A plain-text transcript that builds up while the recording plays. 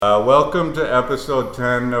Welcome to episode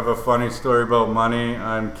 10 of A Funny Story About Money.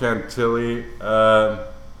 I'm Kent Tilley. The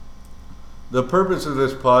purpose of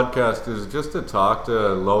this podcast is just to talk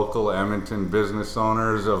to local Edmonton business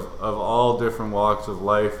owners of all different walks of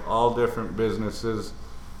life, all different businesses.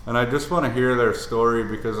 And I just want to hear their story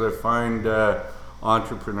because I find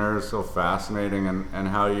entrepreneurs so fascinating and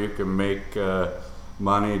how you can make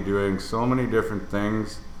money doing so many different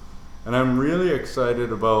things. And I'm really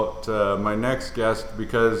excited about my next guest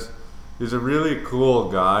because he's a really cool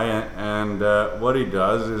guy, and what he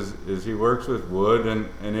does is he works with wood,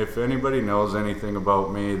 and if anybody knows anything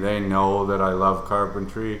about me, they know that I love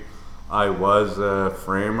carpentry. I was a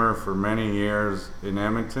framer for many years in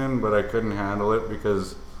Edmonton, but I couldn't handle it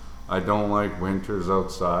because I don't like winters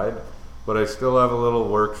outside. But I still have a little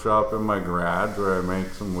workshop in my garage where I make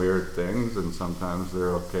some weird things, and sometimes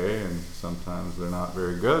they're okay and sometimes they're not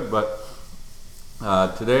very good. But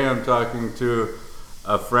today I'm talking to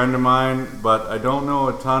a friend of mine, but I don't know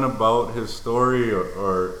a ton about his story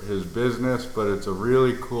or his business, but it's a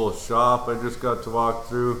really cool shop I just got to walk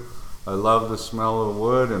through. I love the smell of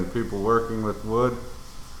wood and people working with wood.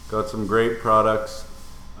 Got some great products.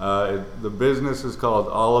 The business is called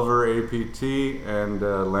Oliver APT, and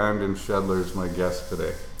Landon Schedler is my guest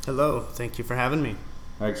today. Hello, thank you for having me.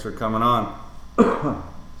 Thanks for coming on.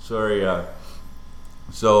 Sorry. Yeah,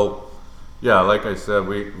 like I said,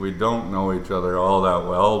 we don't know each other all that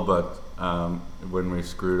well, but when we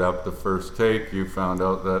screwed up the first take, you found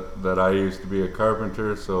out that I used to be a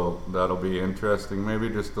carpenter, so that'll be interesting. Maybe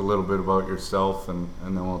just a little bit about yourself, and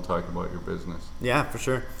then we'll talk about your business. Yeah, for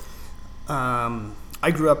sure. I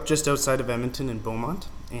grew up just outside of Edmonton in Beaumont,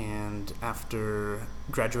 and after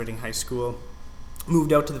graduating high school,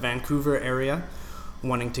 moved out to the Vancouver area,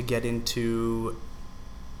 wanting to get into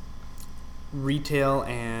retail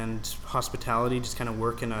and hospitality, just kind of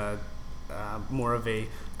work in a more of a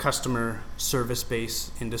customer service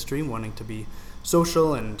based industry, wanting to be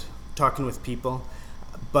social and talking with people,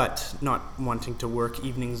 but not wanting to work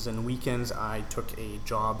evenings and weekends. I took a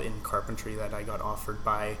job in carpentry that I got offered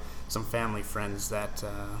by some family friends that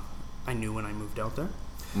I knew when I moved out there.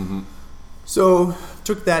 Mm-hmm. So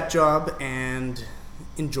took that job and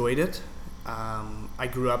enjoyed it. I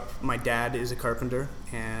grew up, my dad is a carpenter,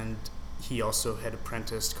 and he also had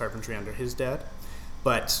apprenticed carpentry under his dad.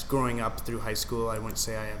 But growing up through high school, I wouldn't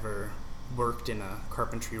say I ever worked in a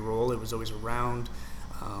carpentry role. It was always around.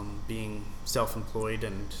 Being self-employed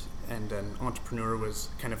and an entrepreneur was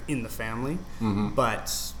kind of in the family, mm-hmm.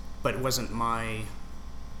 but it wasn't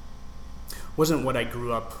what I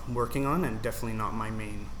grew up working on, and definitely not my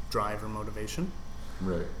main drive or motivation.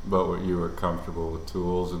 Right, but what, you were comfortable with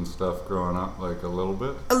tools and stuff growing up, like a little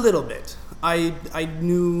bit? A little bit. I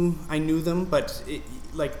knew them, but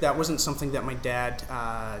that wasn't something that my dad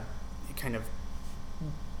kind of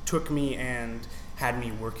took me and had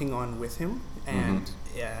me working on with him, and mm-hmm.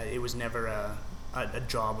 It was never a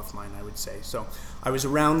job of mine, I would say. So I was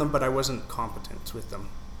around them, but I wasn't competent with them.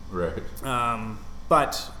 Right.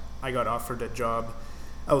 But I got offered a job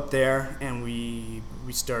out there, and we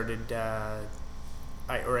started.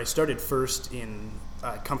 I started first in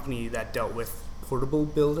a company that dealt with portable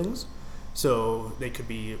buildings. So they could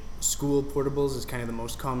be school portables is kind of the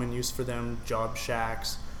most common use for them, job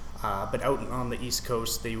shacks. But out on the East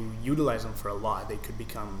Coast, they utilize them for a lot. They could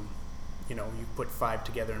become, you put 5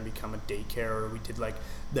 together and become a daycare. Or we did like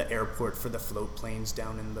the airport for the float planes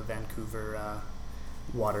down in the Vancouver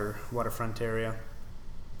waterfront area.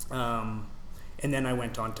 And then I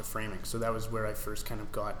went on to framing. So that was where I first kind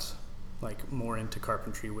of got more into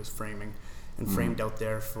carpentry, was framing, and mm-hmm. framed out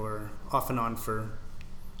there for off and on for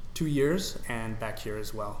 2 years, and back here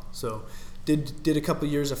as well. So did a couple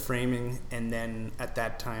years of framing, and then at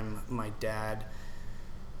that time my dad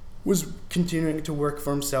was continuing to work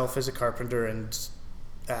for himself as a carpenter, and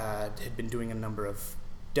had been doing a number of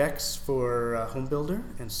decks for a home builder,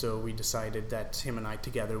 and so we decided that him and I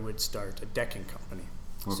together would start a decking company.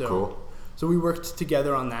 Cool. So we worked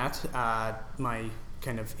together on that. My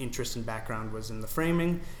kind of interest and background was in the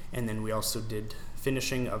framing, and then we also did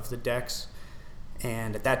finishing of the decks.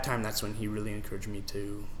 And at that time, that's when he really encouraged me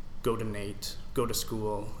to go to NAIT, go to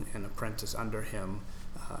school, and apprentice under him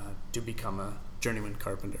to become a journeyman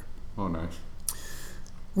carpenter. Oh, nice.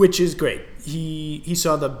 Which is great. He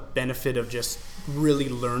saw the benefit of just really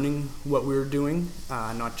learning what we were doing,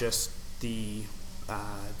 not just the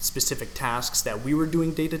specific tasks that we were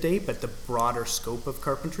doing day to day, but the broader scope of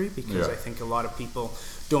carpentry, because I think a lot of people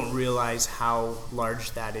don't realize how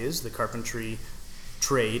large that is. The carpentry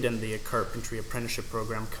trade and the carpentry apprenticeship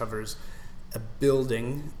program covers a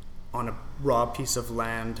building on a raw piece of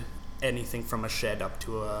land, anything from a shed up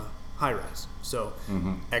to a high-rise. So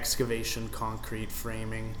excavation, concrete,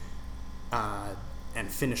 framing, and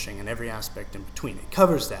finishing, and every aspect in between. It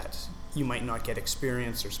covers that. You might not get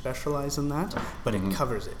experience or specialize in that, but it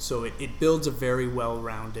covers it. So it builds a very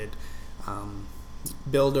well-rounded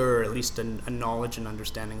builder, or at least a knowledge and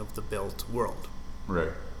understanding of the built world.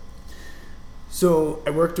 Right. So I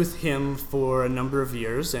worked with him for a number of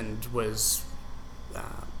years and was,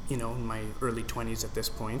 in my early 20s at this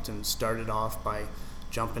point, and started off by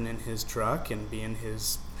jumping in his truck and being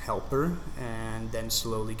his helper, and then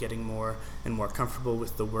slowly getting more and more comfortable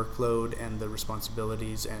with the workload and the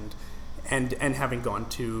responsibilities, and having gone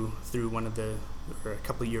through a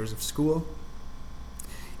couple of years of school,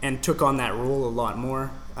 and took on that role a lot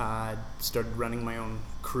more. Started running my own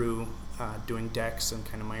crew, doing decks and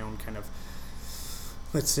kind of my own kind of,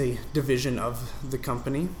 let's say, division of the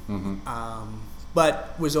company.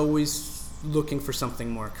 But was always looking for something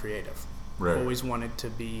more creative. Right. Always wanted to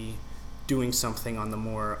be doing something on the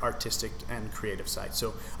more artistic and creative side.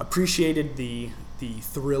 So appreciated the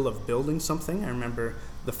thrill of building something. I remember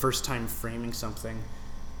the first time framing something,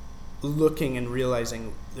 looking and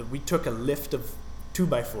realizing that we took a lift of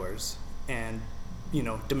 2x4s and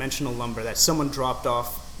dimensional lumber that someone dropped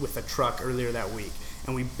off with a truck earlier that week,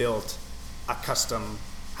 and we built a custom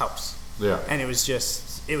house. Yeah. And it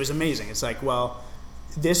was amazing. It's like, well,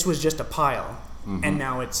 this was just a pile, and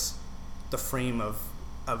now it's the frame of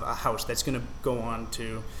a house that's going to go on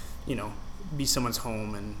to, be someone's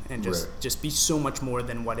home and just be so much more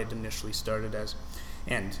than what it initially started as.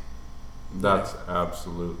 And that's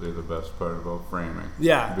absolutely the best part about framing.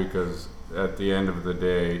 Yeah. Because at the end of the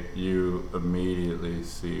day, you immediately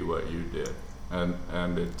see what you did,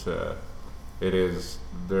 and it is,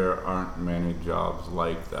 there aren't many jobs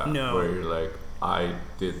like that. No. Where you're like, I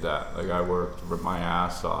did that. Like, I worked my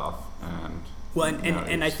ass off, and well,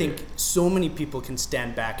 and I think so many people can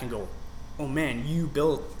stand back and go, oh man, you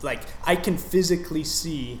built, like, I can physically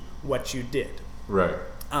see what you did. Right.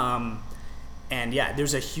 And yeah,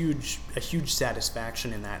 there's a huge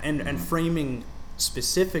satisfaction in that. And framing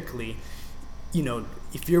specifically,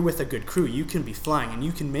 if you're with a good crew, you can be flying and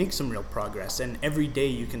you can make some real progress, and every day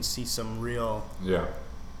you can see some real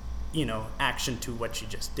action to what you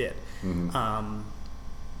just did.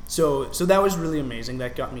 So that was really amazing.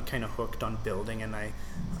 That got me kind of hooked on building, and I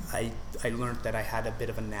learned that I had a bit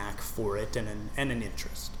of a knack for it and an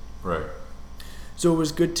interest. Right. So it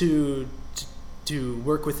was good to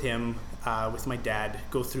work with him, with my dad,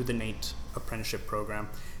 go through the NATE apprenticeship program.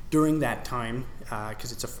 During that time,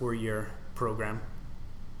 because it's a 4-year program,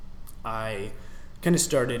 I kind of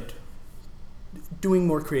started doing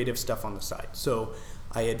more creative stuff on the side. So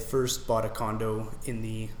I had first bought a condo in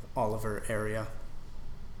the Oliver area,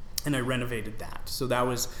 and I renovated that. So that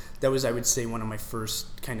was I would say one of my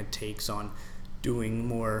first kind of takes on doing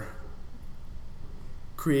more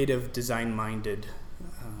creative, design-minded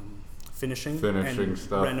finishing and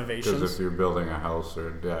stuff, renovations. Because if you're building a house or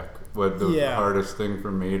a deck, what the hardest thing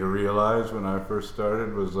for me to realize when I first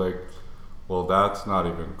started was like, well, that's not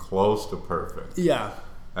even close to perfect. Yeah.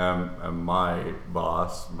 And my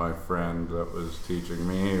boss, my friend that was teaching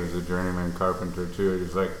me, he was a journeyman carpenter too. He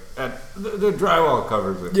was like, the drywall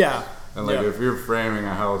covers it. Yeah. And like, if you're framing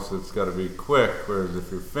a house, it's got to be quick. Whereas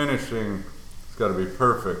if you're finishing, it's got to be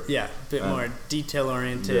perfect. Yeah, a bit more detail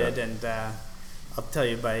oriented, and I'll tell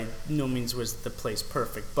you, by no means was the place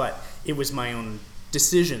perfect, but it was my own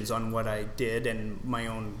decisions on what I did and my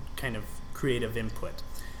own kind of creative input,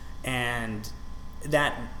 and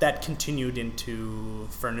that continued into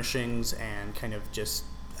furnishings and kind of just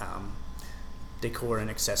decor and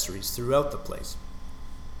accessories throughout the place.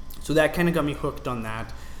 So that kind of got me hooked on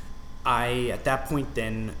that. I, at that point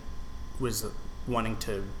then, was wanting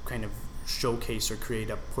to kind of showcase or create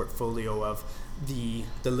a portfolio of the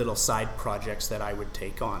little side projects that I would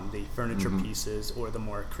take on, the furniture pieces or the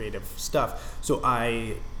more creative stuff. So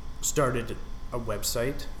I started a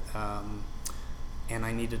website, and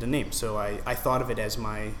I needed a name. So I thought of it as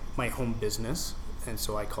my home business, and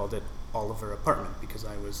so I called it Oliver Apartment, because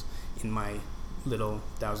I was in my little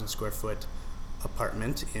 1,000 square foot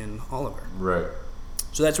apartment in Oliver. Right.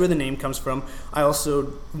 So that's where the name comes from. I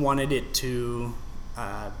also wanted it to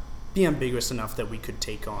be ambiguous enough that we could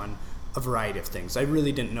take on a variety of things. I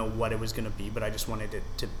really didn't know what it was going to be, but I just wanted it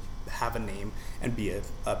to have a name and be a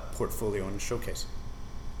portfolio and a showcase.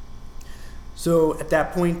 So at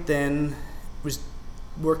that point then, was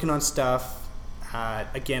working on stuff.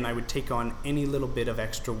 Again, I would take on any little bit of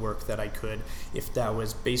extra work that I could. If that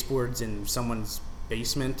was baseboards in someone's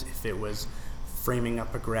basement, if it was framing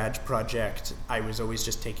up a garage project, I was always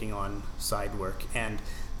just taking on side work. And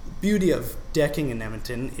the beauty of decking in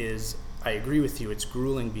Edmonton is I agree with you, it's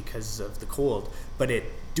grueling because of the cold, but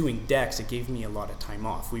doing decks, it gave me a lot of time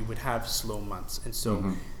off. We would have slow months, and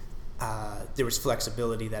so there was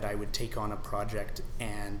flexibility that I would take on a project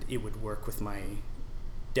and it would work with my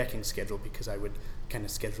decking schedule, because I would kind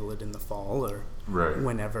of schedule it in the fall or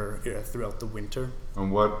whenever throughout the winter.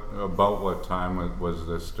 And what time was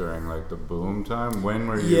this during, like the boom time? When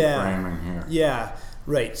were you framing here? Yeah,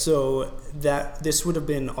 right. So this would have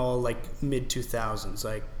been all like mid 2000s.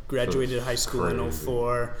 I graduated high school in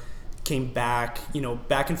 04, came back,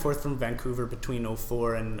 back and forth from Vancouver between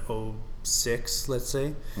 04 and 06, let's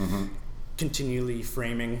say. Continually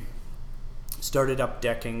framing. Started up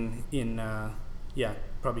decking in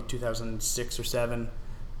probably 2006 or 7,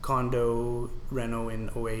 condo reno in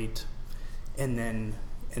 08, and then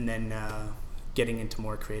getting into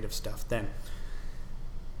more creative stuff then.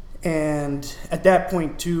 And at that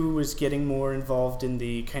point too, was getting more involved in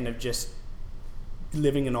the kind of just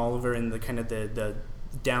living in Oliver, and the kind of the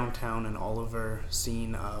downtown and Oliver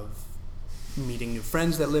scene of meeting new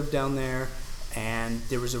friends that lived down there. And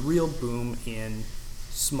there was a real boom in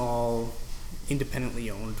small,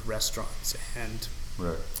 independently owned restaurants and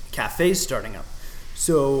cafes starting up.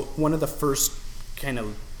 So one of the first kind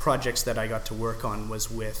of projects that I got to work on was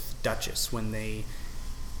with Duchess when they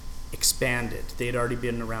expanded. They had already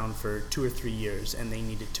been around for 2 or 3 years, and they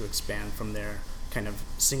needed to expand from their kind of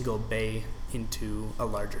single bay into a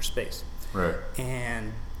larger space. Right.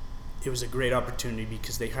 And it was a great opportunity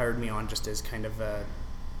because they hired me on just as kind of a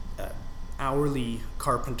hourly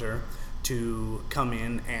carpenter to come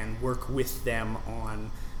in and work with them on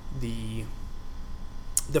the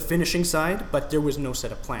finishing side, but there was no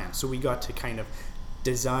set of plans. So we got to kind of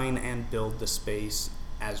design and build the space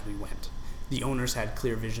as we went. The owners had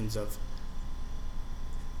clear visions of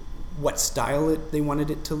what style they wanted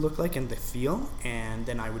it to look like and the feel, and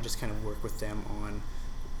then I would just kind of work with them on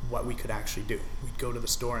what we could actually do. We'd go to the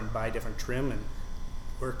store and buy different trim and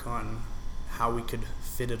work on how we could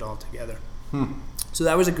fit it all together. So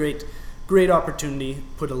that was a great opportunity.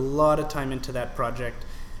 Put a lot of time into that project.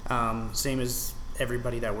 Same as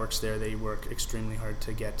everybody that works there, they work extremely hard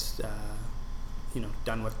to get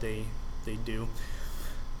done what they do.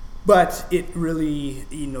 But it really,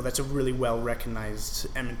 that's a really well recognized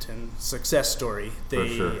Edmonton success story.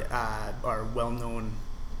 They are well known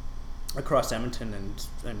across Edmonton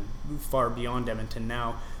and far beyond Edmonton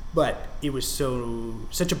now. But it was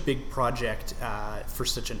such a big project for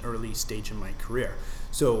such an early stage in my career.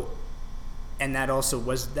 So, and that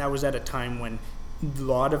was at a time when a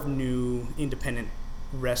lot of new independent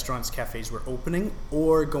restaurants, cafes were opening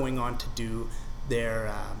or going on to do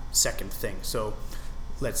their second thing. So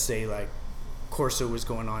let's say like Corso was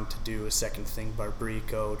going on to do a second thing,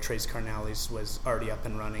 Barbarico, Tres Carnales was already up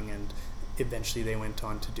and running, and eventually they went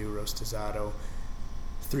on to do Rostizado.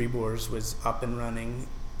 Three Boars was up and running,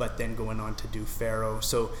 but then going on to do Faro.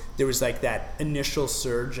 So there was like that initial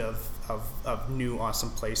surge of new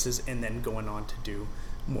awesome places, and then going on to do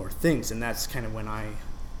more things. And that's kind of when I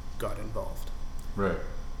got involved. Right.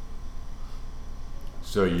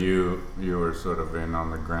 So you were sort of in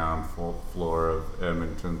on the ground floor of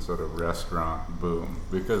Edmonton sort of restaurant boom,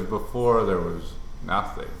 because before there was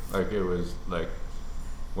nothing. Like it was like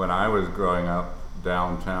when I was growing up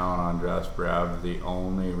downtown on Jasper Ave, the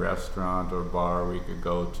only restaurant or bar we could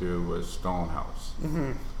go to was Stonehouse.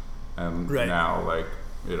 And now I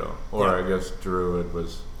guess Druid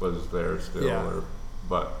was there still,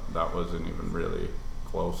 but that wasn't even really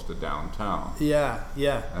close to downtown. Yeah.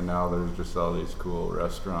 And now there's just all these cool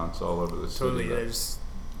restaurants all over the city. Totally, there's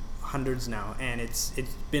hundreds now, and it's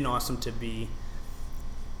been awesome to be,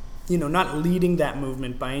 not leading that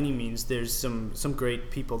movement by any means. There's some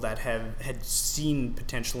great people that had seen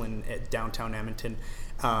potential in downtown Edmonton,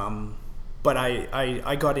 but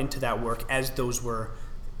I got into that work as those were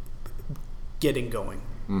getting going.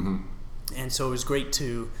 And so it was great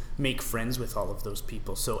to make friends with all of those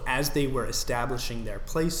people. So as they were establishing their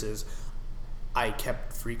places, I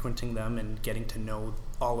kept frequenting them and getting to know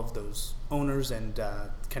all of those owners and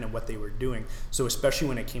kind of what they were doing. So especially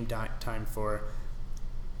when it came time for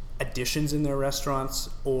additions in their restaurants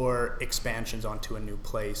or expansions onto a new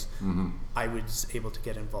place, I was able to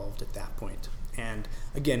get involved at that point. And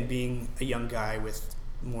again, being a young guy with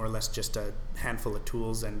more or less just a handful of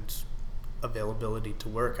tools and availability to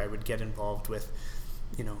work, I would get involved with,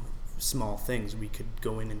 small things. We could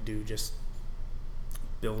go in and just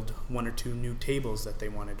build 1 or 2 new tables that they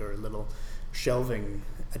wanted, or a little shelving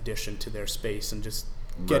addition to their space, and just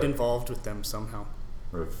get involved with them somehow.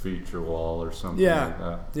 Or a feature wall or something like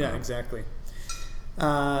that. Yeah, exactly.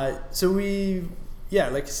 So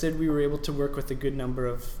like I said, we were able to work with a good number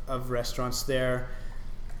of restaurants there.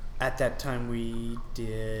 At that time, we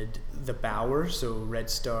did the Bower, so Red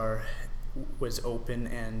Star was open,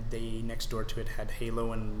 and they next door to it had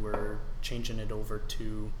Halo, and we're changing it over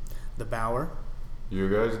to the Bower. You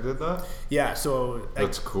guys did that? Yeah, so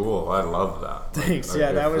that's cool. I love that. Thanks.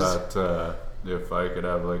 Yeah, that was if I could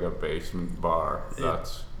have like a basement bar,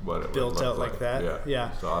 that's what it built would look out like that.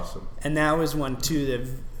 Yeah, it's awesome. And that was one too. That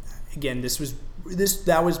again,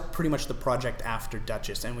 that was pretty much the project after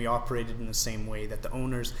Duchess, and we operated in the same way, that the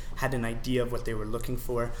owners had an idea of what they were looking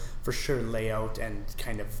for sure, layout and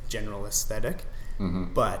kind of general aesthetic.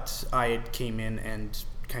 Mm-hmm. But I came in and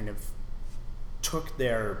kind of took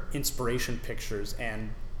their inspiration pictures and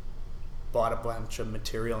bought a bunch of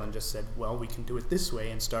material and just said, well, we can do it this way,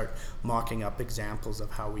 and start mocking up examples of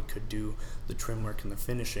how we could do the trim work and the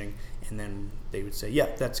finishing. And then they would say, yeah,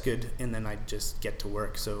 that's good. And then I'd just get to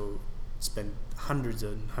work. So spend hundreds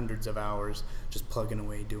and hundreds of hours just plugging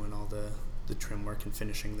away doing all the trim work and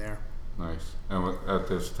finishing there. Nice. And at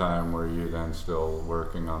this time, were you then still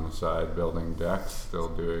working on the side, building decks, still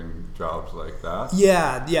doing jobs like that?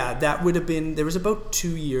 Yeah, that would have been, there was about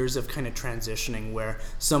 2 years of kind of transitioning where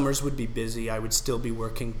summers would be busy. I would still be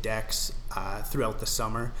working decks throughout the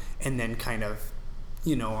summer, and then kind of,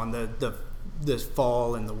 on the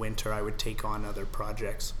fall and the winter, I would take on other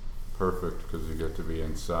projects. Perfect, because you get to be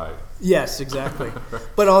inside. Yes, exactly.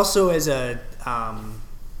 But also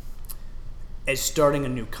as starting a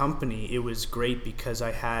new company, it was great because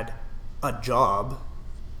I had a job,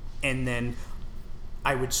 and then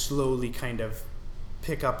I would slowly kind of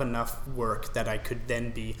pick up enough work that I could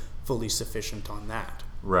then be fully sufficient on that.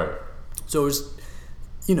 Right. So it was,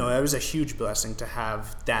 it was a huge blessing to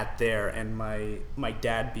have that there, and my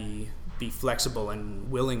dad be flexible and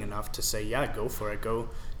willing enough to say, yeah, go for it. Go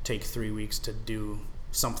take 3 weeks to do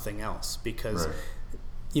something else, because right.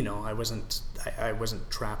 I wasn't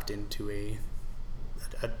trapped into a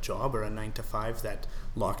job or a 9-to-5 that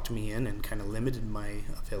locked me in and kind of limited my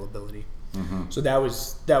availability. Mm-hmm. So that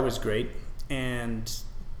was great. And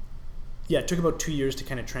yeah, it took about 2 years to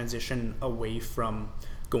kind of transition away from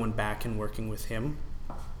going back and working with him,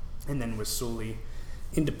 and then was solely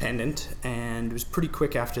independent. And it was pretty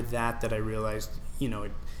quick after that I realized,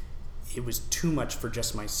 it was too much for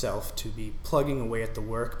just myself to be plugging away at the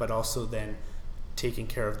work, but also then taking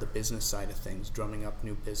care of the business side of things, drumming up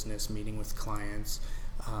new business, meeting with clients,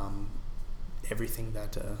 everything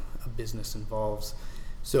that a business involves.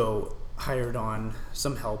 So hired on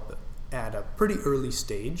some help at a pretty early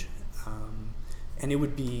stage, and it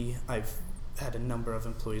would be, I've had a number of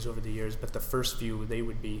employees over the years, but the first few, they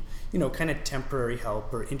would be, kind of temporary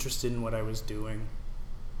help or interested in what I was doing,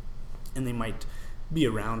 and they might be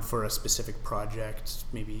around for a specific project,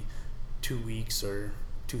 maybe 2 weeks or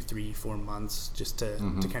 2, 3, 4 months, just to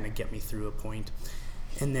kind of get me through a point.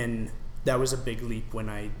 And then that was a big leap when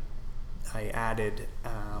I added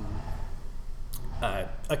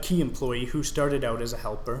a key employee who started out as a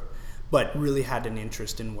helper, but really had an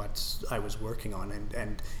interest in what I was working on,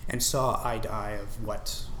 and saw eye to eye of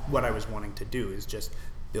what I was wanting to do, is just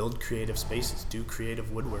build creative spaces, do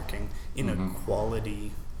creative woodworking in a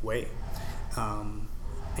quality way.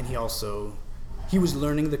 And he was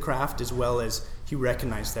learning the craft, as well as he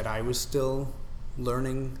recognized that I was still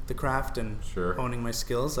learning the craft and honing my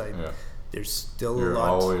skills. There's still You're a lot.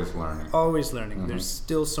 Always learning. Mm-hmm. There's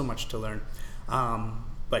still so much to learn.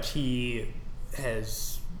 But he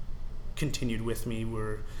has continued with me.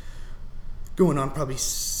 We're going on probably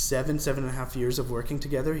 7.5 years of working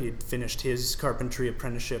together. He had finished his carpentry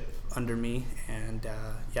apprenticeship under me, and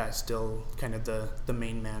still kind of the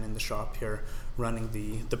main man in the shop here, running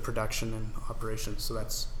the production and operations. So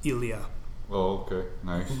that's Ilya. Oh, okay,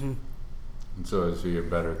 nice. Mm-hmm. And so is he a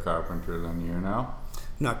better carpenter than you now?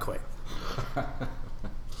 Not quite.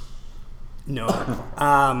 No.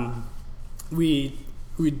 We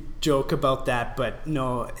joke about that, but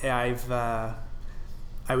no,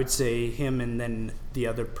 I would say him, and then the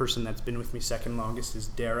other person that's been with me second longest is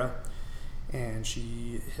Dara, and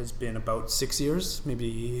she has been about 6 years,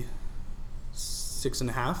 maybe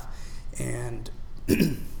 6.5, and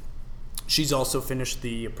she's also finished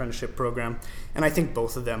the apprenticeship program. And I think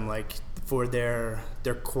both of them, like, for their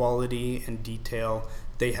quality and detail,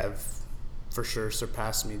 they have for sure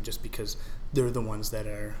surpassed me, just because they're the ones that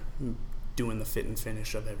are doing the fit and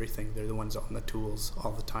finish of everything. They're the ones on the tools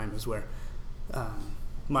all the time, is where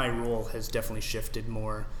my role has definitely shifted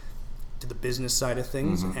more to the business side of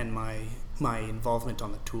things, and my involvement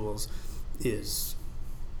on the tools is,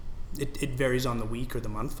 it varies on the week or the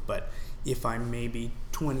month, but if I'm maybe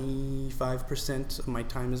 25% of my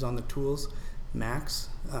time is on the tools max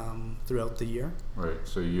throughout the year. Right,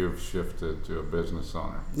 so you've shifted to a business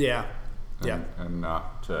owner. Yeah. and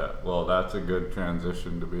not well, that's a good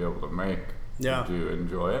transition to be able to make. Yeah. Do you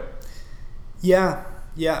enjoy it? Yeah,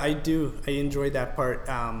 I do. I enjoy that part.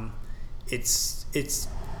 It's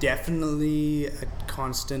definitely a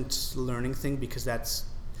constant learning thing, because that's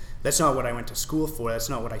not what I went to school for. That's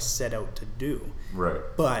not what I set out to do. Right.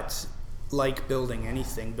 But like building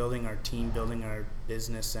anything, building our team, building our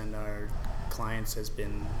business and our clients has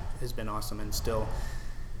been awesome. And still,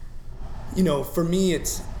 for me,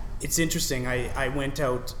 it's interesting. I went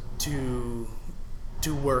out to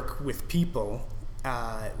work with people,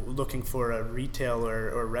 looking for a retail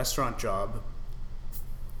or restaurant job.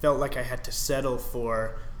 Felt like I had to settle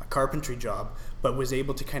for a carpentry job, but was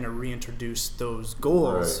able to kind of reintroduce those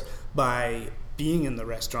goals by being in the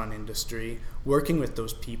restaurant industry, working with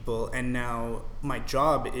those people. And now my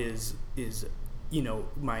job is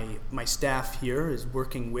my staff here is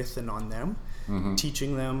working with and on them,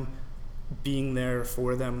 teaching them, being there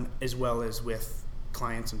for them, as well as with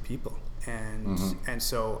clients and people. And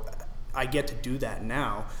so I get to do that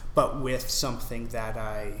now, but with something that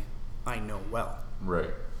I know well. Right.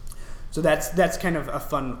 So that's kind of a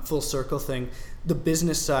fun full circle thing. The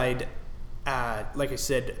business side, like I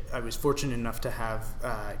said, I was fortunate enough to have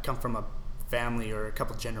come from a family or a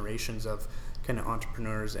couple generations of kind of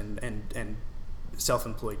entrepreneurs and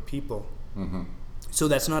self-employed people. Mm-hmm. So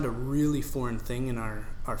that's not a really foreign thing in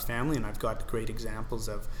our family, and I've got great examples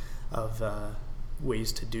of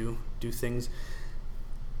ways to do things.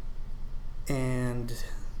 And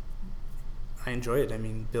I enjoy it. I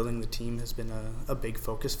mean, building the team has been a big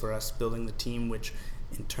focus for us, building the team, which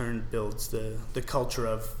in turn builds the culture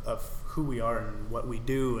of who we are and what we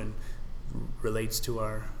do, and relates to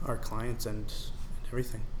our clients and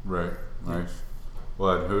everything. Right. Nice.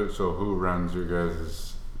 Well, who runs your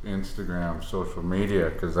guys' Instagram, social media?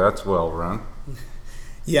 Because that's well run.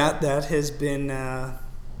 Yeah, that has been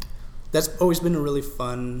that's always been a really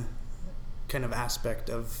fun kind of aspect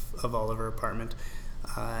of Oliver Apartment.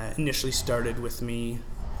 Initially started with me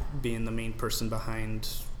being the main person behind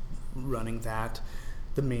running that,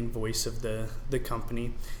 the main voice of the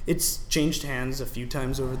company. It's changed hands a few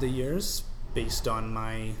times over the years based on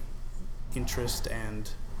my interest and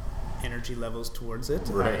energy levels towards it.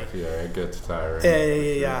 Right. It gets tiring.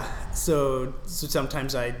 Yeah. So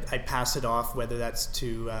sometimes I pass it off, whether that's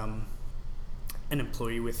to an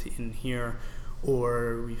employee within here,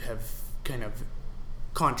 or we have kind of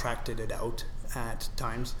contracted it out at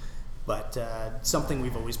times. But something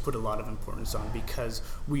we've always put a lot of importance on, because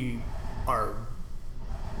we are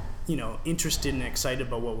interested and excited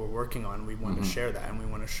about what we're working on. We want to share that, and we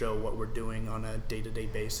want to show what we're doing on a day-to-day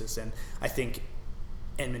basis. And I think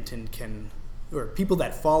Edmonton or people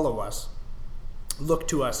that follow us, look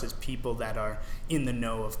to us as people that are in the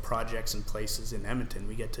know of projects and places in Edmonton.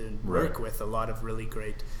 We get to work with a lot of really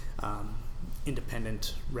great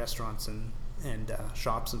independent restaurants and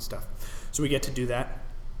shops and stuff. So we get to do that.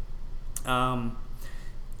 And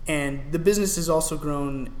the business has also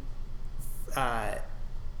grown, I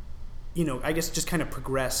guess just kind of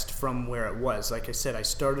progressed from where it was. Like I said, I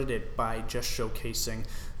started it by just showcasing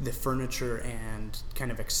the furniture and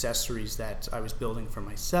kind of accessories that I was building for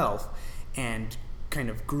myself, and kind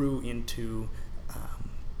of grew into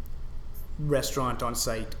restaurant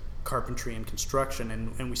on-site carpentry and construction,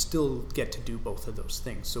 and we still get to do both of those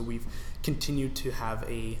things. So we've continued to have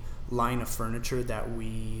a line of furniture that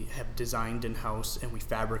we have designed in-house and we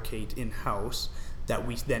fabricate in-house that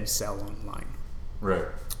we then sell online. Right.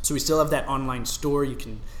 So we still have that online store. You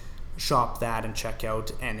can shop that and check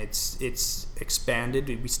out, and it's expanded.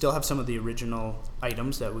 We still have some of the original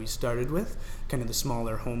items that we started with, kind of the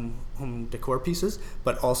smaller home decor pieces,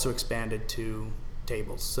 but also expanded to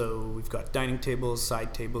tables. So we've got dining tables,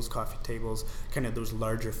 side tables, coffee tables, kind of those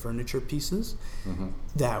larger furniture pieces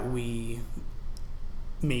that we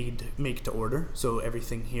make to order. So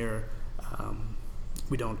everything here,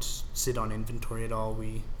 we don't sit on inventory at all.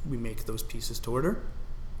 We make those pieces to order.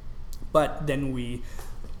 But then we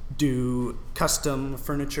do custom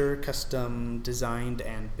furniture, custom designed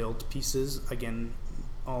and built pieces, again,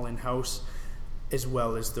 all in-house, as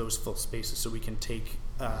well as those full spaces. So we can take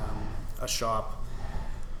a shop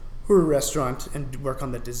or a restaurant and work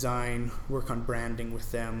on the design, work on branding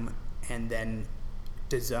with them, and then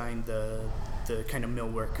design the kind of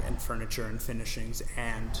millwork and furniture and finishings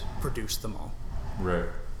and produce them all. Right.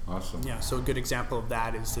 Awesome. Yeah, so a good example of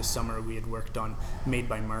that is this summer we had worked on Made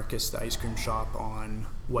by Marcus, the ice cream shop on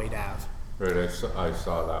White Ave. Right, I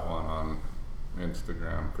saw that one on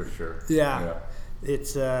Instagram for sure. Yeah.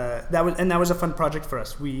 It's that was a fun project for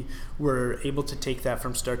us. We were able to take that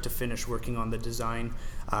from start to finish, working on the design,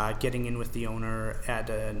 getting in with the owner at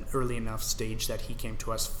an early enough stage that he came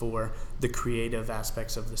to us for the creative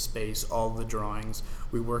aspects of the space, all the drawings.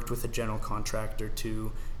 We worked with a general contractor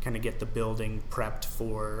to kind of get the building prepped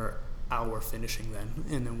for our finishing then,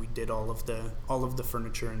 and then we did all of the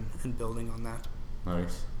furniture and building on that.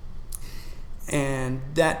 Nice. And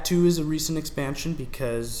that too is a recent expansion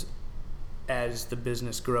because as the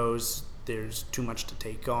business grows, there's too much to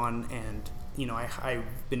take on, and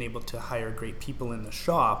I've been able to hire great people in the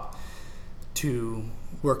shop to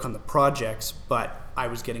work on the projects, but I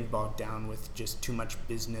was getting bogged down with just too much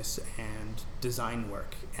business and design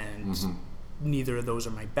work, and neither of those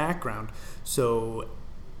are my background. So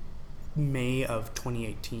May of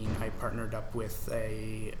 2018, I partnered up with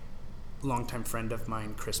a longtime friend of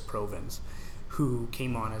mine, Chris Provins, who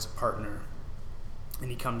came on as a partner, and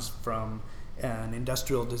he comes from an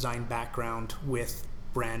industrial design background with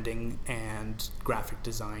branding and graphic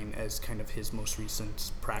design as kind of his most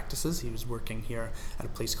recent practices. He was working here at a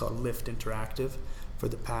place called Lift Interactive for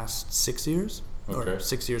the past 6 years, or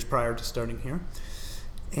 6 years prior to starting here.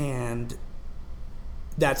 And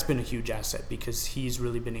that's been a huge asset because he's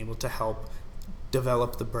really been able to help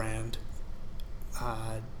develop the brand,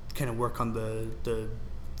 kind of work on the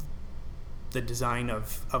design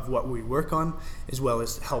of what we work on, as well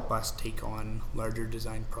as help us take on larger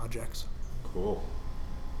design projects. Cool.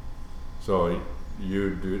 So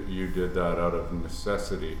you did that out of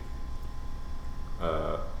necessity.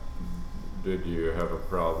 Did you have a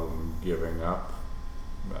problem giving up?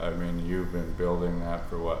 I mean, you've been building that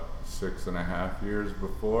for what, 6.5 years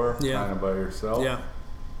before, kind of by yourself? Yeah.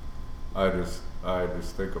 I just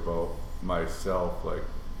think about myself, like,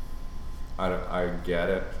 I get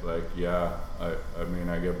it, like, yeah, I mean,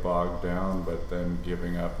 I get bogged down, but then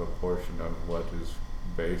giving up a portion of what is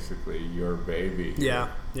basically your baby. Yeah.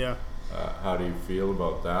 How do you feel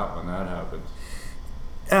about that when that happens?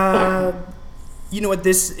 You know what,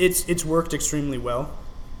 it's worked extremely well.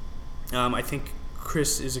 I think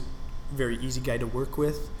Chris is a very easy guy to work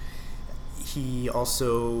with. He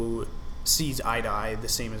also sees eye to eye the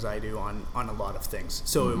same as I do on a lot of things.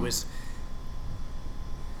 So it was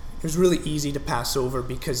really easy to pass over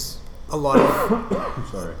because a lot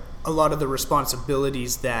of the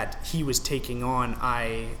responsibilities that he was taking on,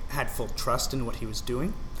 I had full trust in what he was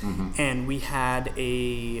doing. And we had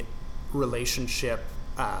a relationship,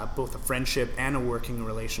 both a friendship and a working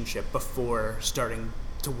relationship, before starting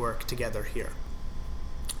to work together here.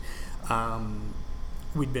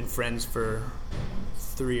 We'd been friends for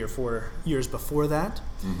 3 or 4 years before that,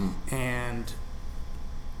 and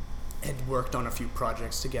had worked on a few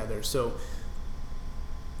projects together. So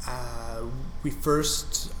I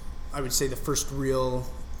would say the first real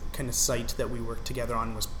kind of site that we worked together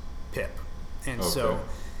on was Pip. And so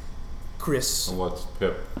Chris... And what's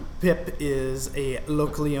Pip? Pip is a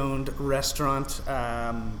locally owned restaurant.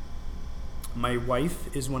 My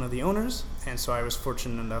wife is one of the owners, and so I was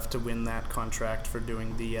fortunate enough to win that contract for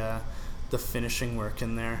doing the finishing work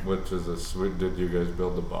in there. Which is a sweet... Did you guys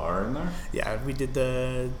build the bar in there? Yeah, we did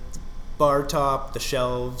the bar top, the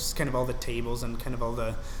shelves, kind of all the tables, and kind of all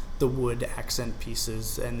the wood accent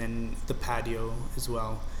pieces, and then the patio as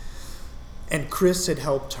well. And Chris had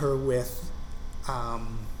helped her with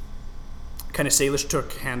kind of Salish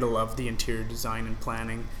took handle of the interior design and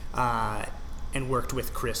planning, and worked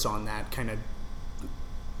with Chris on that kind of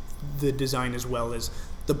the design as well as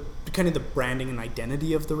the kind of the branding and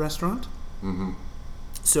identity of the restaurant.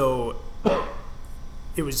 So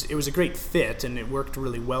it was a great fit, and it worked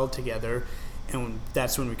really well together. And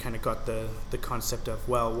that's when we kind of got the concept of,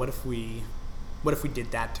 well, what if we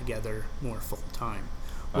did that together more full time?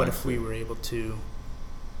 What if we were able to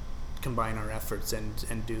combine our efforts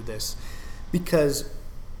and do this? Because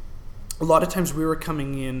a lot of times we were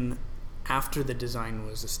coming in after the design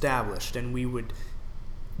was established, and we would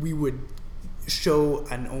show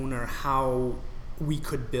an owner how we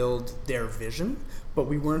could build their vision, but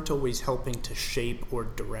we weren't always helping to shape or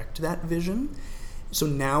direct that vision. So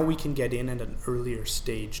now we can get in at an earlier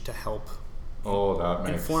stage to help that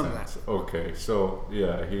makes inform sense. that. Okay, so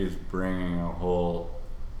yeah, he's bringing a whole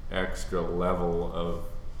extra level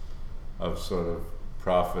of sort of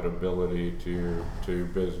profitability to your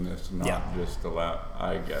business, not just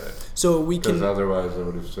I get it. So we can... Because otherwise I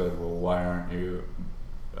would have said, well, why aren't you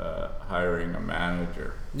hiring a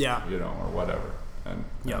manager? Yeah. Or whatever. And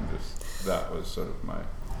just, that was sort of my...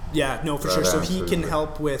 Yeah, no, for sure. So he can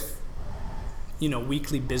help with,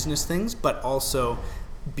 weekly business things, but also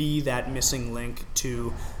be that missing link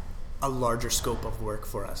to a larger scope of work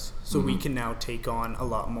for us. So we can now take on a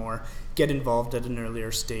lot more, get involved at an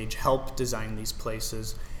earlier stage, help design these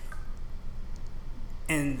places.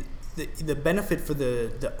 And the benefit for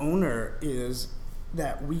the owner is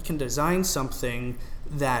that we can design something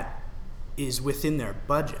that is within their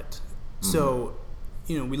budget. So,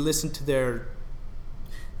 we listen to their,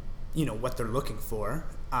 what they're looking for,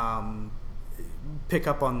 pick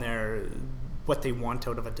up on what they want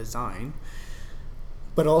out of a design,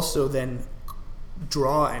 but also then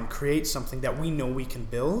draw and create something that we know we can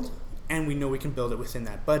build, and we know we can build it within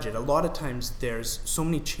that budget. A lot of times there's so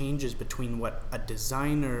many changes between what a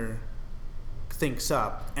designer thinks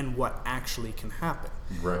up and what actually can happen.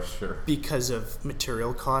 Right, sure. Because of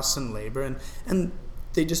material costs and labor, and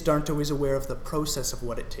they just aren't always aware of the process of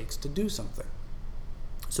what it takes to do something.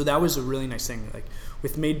 So that was a really nice thing. Like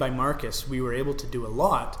with Made by Marcus, we were able to do a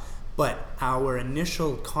lot, but our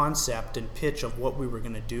initial concept and pitch of what we were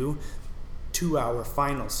going to do to our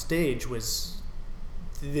final stage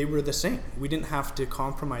they were the same. We didn't have to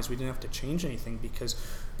compromise. We didn't have to change anything, because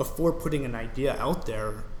before putting an idea out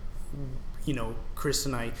there, Chris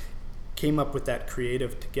and I came up with that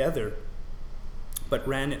creative together, but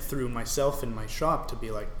ran it through myself in my shop to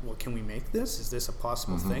be like, well, can we make this? Is this a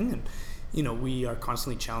possible thing? And, we are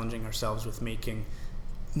constantly challenging ourselves with making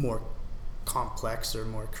more complex or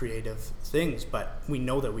more creative things, but we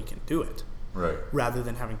know that we can do it. Right. Rather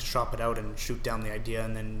than having to shop it out and shoot down the idea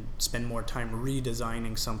and then spend more time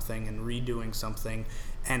redesigning something and redoing something,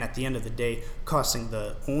 and at the end of the day costing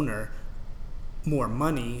the owner more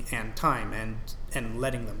money and time and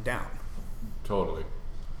letting them down. Totally.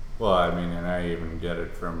 Well, I mean, and I even get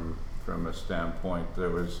it from a standpoint. We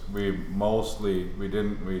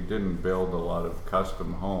didn't build a lot of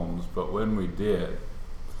custom homes, but when we did,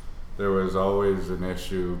 there was always an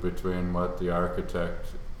issue between what the architect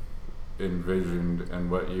envisioned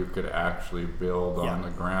and what you could actually build on the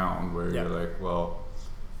ground, where you're like, well,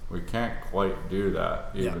 we can't quite do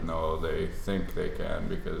that, even though they think they can,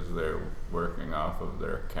 because they're working off of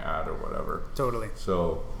their CAD or whatever. Totally.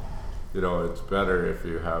 So, it's better if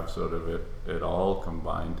you have sort of it all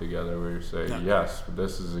combined together, where you say, yes,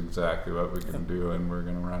 this is exactly what we can do, and we're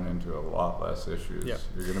going to run into a lot less issues.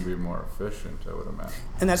 You're going to be more efficient, I would imagine.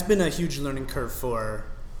 And that's been a huge learning curve for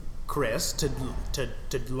Chris to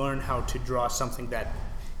learn how to draw something that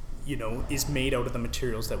is made out of the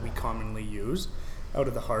materials that we commonly use, out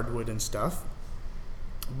of the hardwood and stuff.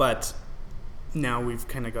 But now we've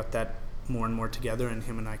kind of got that more and more together, and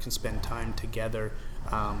him and I can spend time together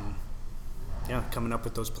coming up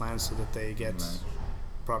with those plans so that they get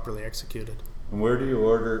properly executed. And where do you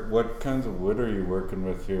order? What kinds of wood are you working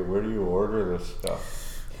with here? Where do you order this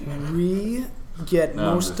stuff? We get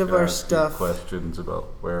most of our stuff. Questions about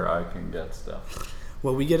where I can get stuff.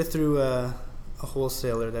 Well, we get it through a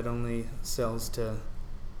wholesaler that only sells to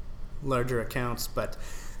larger accounts, but.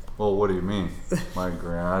 Well, what do you mean? My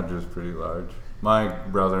garage is pretty large. My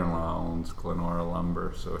brother-in-law owns Glenora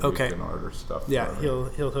Lumber, so he can order stuff. Yeah,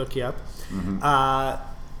 he'll hook you up. Mm-hmm.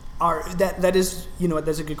 That is,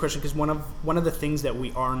 that's a good question, because one of the things that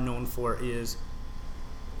we are known for is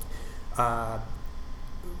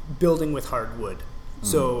building with hardwood. Mm-hmm.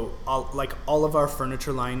 So all of our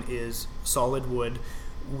furniture line is solid wood.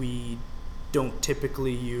 We don't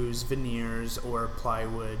typically use veneers or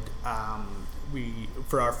plywood.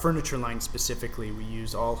 For our furniture line specifically, we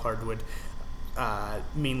use all hardwood.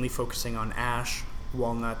 Mainly focusing on ash,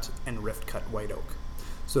 walnut, and rift cut white oak.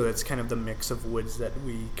 So that's kind of the mix of woods that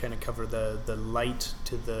we kind of cover, the light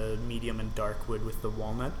to the medium and dark wood with the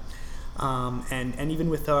walnut. And even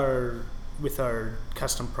with our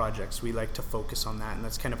custom projects, we like to focus on that, and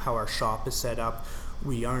that's kind of how our shop is set up.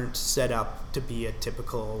 We aren't set up to be a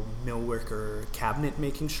typical millwork or cabinet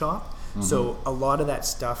making shop. Mm-hmm. So a lot of that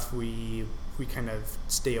stuff we kind of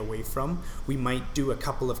stay away from. We might do a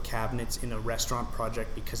couple of cabinets in a restaurant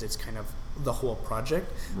project because it's kind of the whole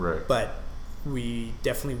project. Right. But we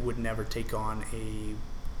definitely would never take on a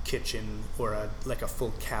kitchen or a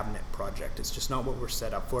full cabinet project. It's just not what we're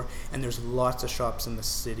set up for. And there's lots of shops in the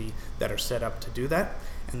city that are set up to do that,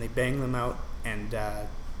 and they bang them out, and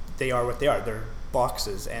they are what they are. They're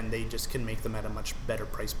boxes, and they just can make them at a much better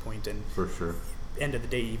price point, and for sure, end of the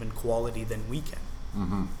day, even quality than we can.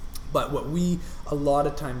 Mm-hmm. But what we a lot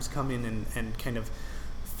of times come in and kind of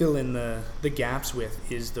fill in the gaps with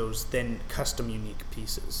is those then custom unique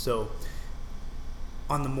pieces. So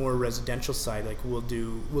on the more residential side, like we'll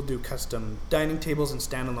do custom dining tables and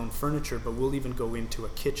standalone furniture, but we'll even go into a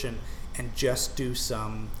kitchen and just do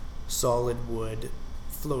some solid wood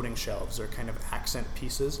floating shelves or kind of accent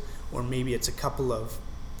pieces, or maybe it's a couple of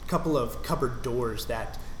cupboard doors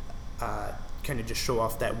that kind of just show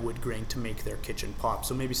off that wood grain to make their kitchen pop.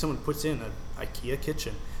 So maybe someone puts in an IKEA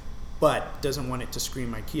kitchen, but doesn't want it to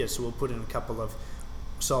scream IKEA, so we'll put in a couple of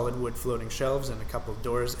solid wood floating shelves and a couple of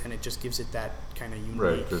doors, and it just gives it that kind of unique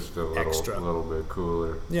Right, just a extra. little bit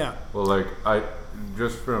cooler. Yeah. Well, like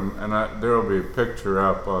there will be a picture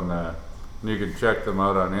up on that. You can check them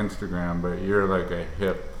out on Instagram, but you're like a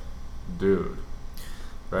hip dude,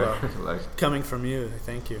 right? Well, like coming from you,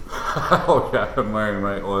 thank you. oh yeah, I'm wearing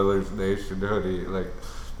my Oilers Nation hoodie. Like,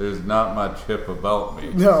 there's not much hip about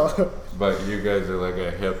me. No. But you guys are like a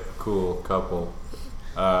hip, cool couple.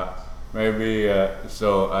 It's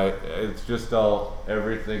just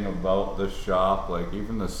everything about the shop, like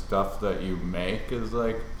even the stuff that you make is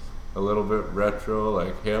like a little bit retro,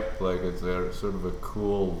 like hip, like it's a sort of a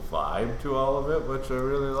cool vibe to all of it, which I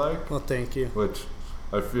really like. Well, thank you. Which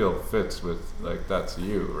I feel fits with, like, that's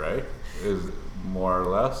you, right? Is more or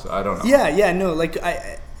less? I don't know. Yeah, no, like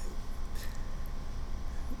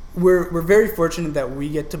we're very fortunate that we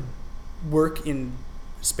get to work in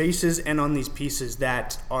spaces and on these pieces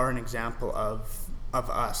that are an example of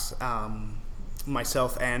us,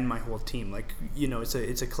 myself and my whole team. Like,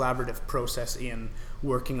 it's a collaborative process in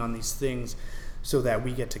working on these things, so that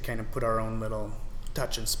we get to kind of put our own little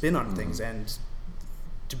touch and spin on things. And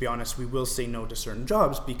to be honest, we will say no to certain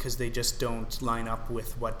jobs because they just don't line up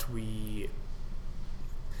with what we,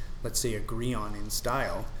 let's say, agree on in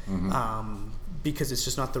style, because it's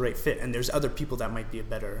just not the right fit. And there's other people that might be a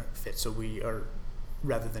better fit. So we are,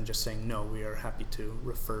 rather than just saying no, we are happy to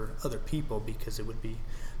refer other people because it would be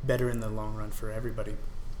better in the long run for everybody.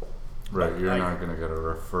 Right, you're not going to get a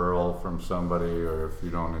referral from somebody, or if you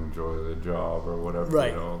don't enjoy the job or whatever,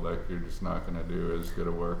 right. Like, you're just not going to do as good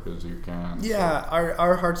a work as you can. Yeah, so.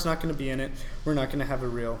 Our heart's not going to be in it. We're not going to have a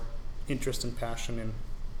real interest and passion in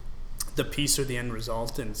the piece or the end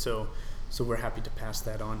result, and so we're happy to pass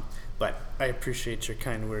that on. But I appreciate your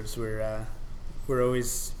kind words. We're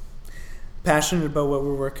always passionate about what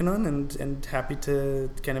we're working on, and happy to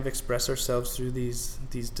kind of express ourselves through these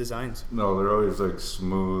designs. No, they're always like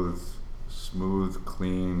smooth,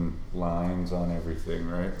 clean lines on everything,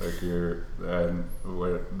 right?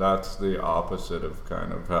 Like that's the opposite of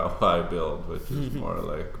kind of how I build, which is more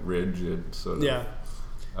like rigid sort of. Yeah.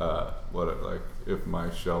 Like if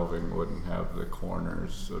my shelving wouldn't have the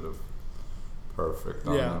corners sort of perfect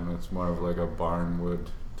on them, it's more of like a barnwood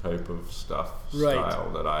type of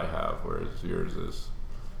style that I have, whereas yours is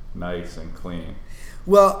nice and clean.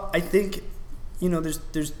 Well, I think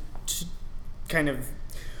there's kind of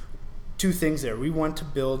two things there. We want to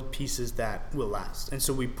build pieces that will last, and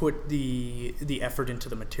so we put the effort into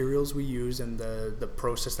the materials we use and the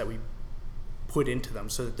process that we put into them,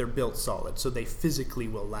 so that they're built solid, so they physically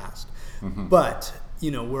will last. But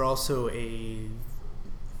we're also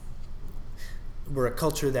we're a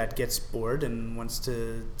culture that gets bored and wants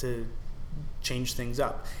to change things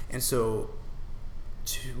up, and so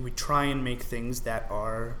we try and make things that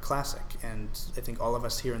are classic. And I think all of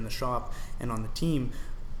us here in the shop and on the team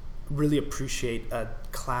really appreciate a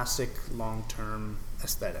classic long-term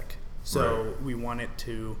aesthetic. So we want it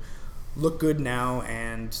to look good now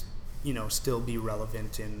and still be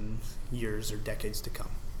relevant in years or decades to come.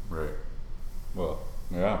 Right. Well,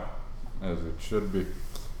 yeah, as it should be.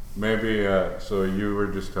 Maybe, so you were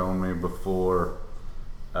just telling me before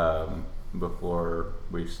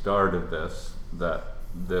we started this, that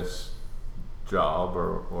this job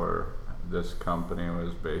or this company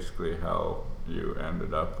was basically how you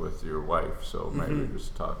ended up with your wife. So maybe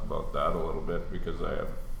just talk about that a little bit, because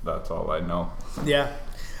that's all I know. Yeah.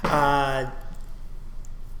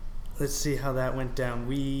 Let's see how that went down.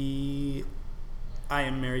 I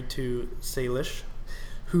am married to Salish,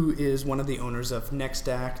 who is one of the owners of Next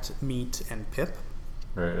Act, Meat, and Pip.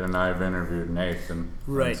 Right, and I've interviewed Nathan.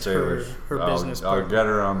 Right, her business partner. I'll get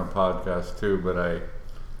her on the podcast too, but I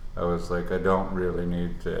was like, I don't really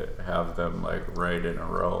need to have them like right in a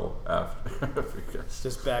row after, because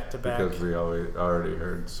just back to back. Because we already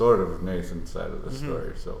heard sort of Nathan's side of the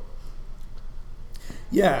story, so.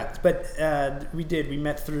 Yeah, but we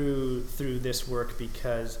met through this work,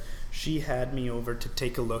 because she had me over to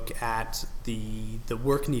take a look at the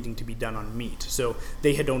work needing to be done on meat. So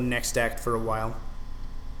they had owned Next Act for a while,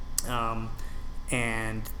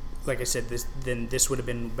 and like I said, this would have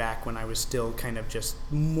been back when I was still kind of just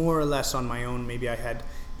more or less on my own. Maybe I had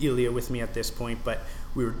Ilya with me at this point, but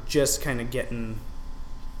we were just kind of getting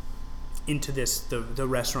into the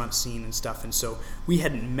restaurant scene and stuff. And so we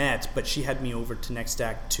hadn't met, but she had me over to Next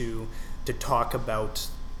Act to talk about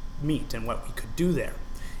meat and what we could do there,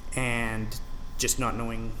 and just not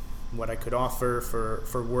knowing what I could offer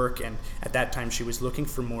for work. And at that time she was looking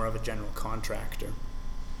for more of a general contractor,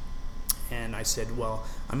 and I said, well,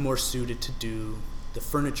 I'm more suited to do the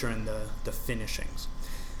furniture and the finishings.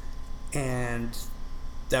 And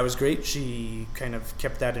that was great. She kind of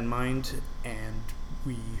kept that in mind, and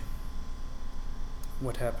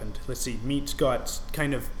what happened? Let's see, meat got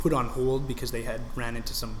kind of put on hold because they had ran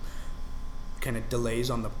into some kind of delays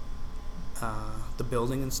on the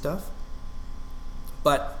building and stuff.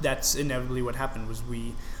 But that's inevitably what happened.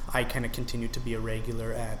 I kind of continued to be a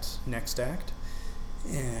regular at Next Act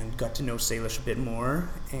and got to know Salish a bit more,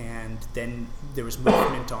 and then there was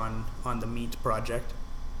movement on the meat project,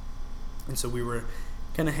 and so we were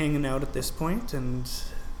kind of hanging out at this point, and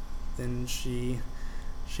then she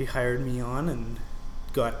hired me on and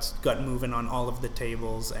got moving on all of the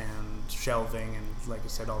tables and shelving and, like I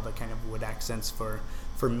said, all the kind of wood accents for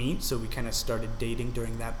meat. So we kind of started dating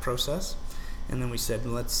during that process, and then we said,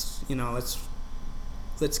 let's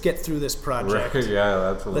get through this project. Right, yeah,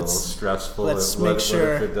 that's a little stressful. Let's what make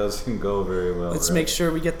sure if it doesn't go very well. Let's make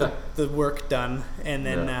sure we get the work done, and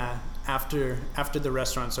then after the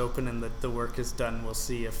restaurant's open and the work is done, we'll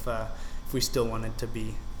see if we still wanted to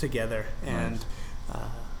be together. And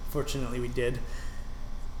fortunately, we did.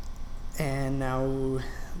 And now,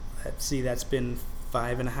 let's see, that's been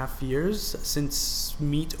 5.5 years since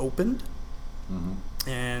meat opened,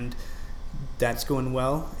 and that's going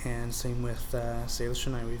well. And same with Salish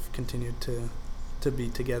and I. We've continued to be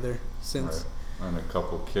together since. Right. And a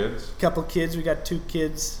couple kids. We got 2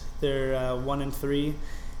 kids. They're 1 and 3,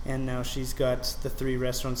 and now she's got the 3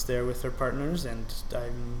 restaurants there with her partners, and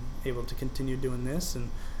I'm able to continue doing this.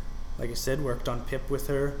 And like I said, worked on PIP with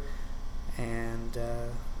her, and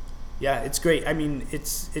it's great. I mean,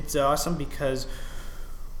 it's awesome because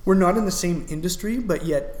we're not in the same industry, but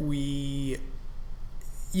yet we,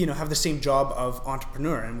 have the same job of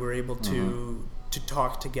entrepreneur, and we're able to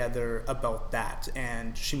talk together about that.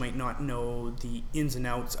 And she might not know the ins and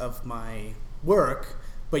outs of my work,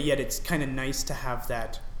 but yet it's kind of nice to have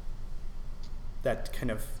that kind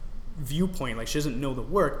of viewpoint. Like, she doesn't know the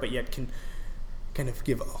work, but yet can kind of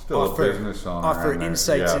offer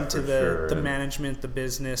insights into the management, the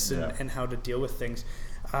business, and how to deal with things.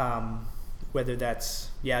 Whether that's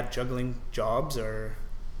juggling jobs or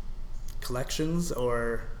collections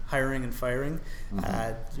or hiring and firing.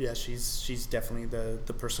 She's definitely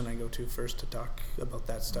the person I go to first to talk about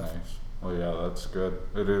that stuff. Nice. Well, yeah, that's good.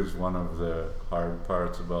 It is one of the hard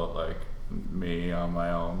parts about, like, me on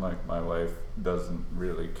my own. Like, my wife doesn't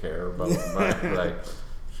really care about my,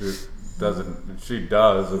 she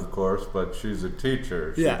does, of course, but she's a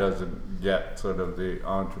teacher. She doesn't get sort of the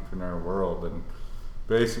entrepreneur world, and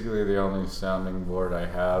basically the only sounding board I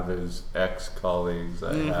have is ex-colleagues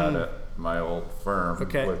I had at my old firm,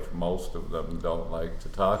 which most of them don't like to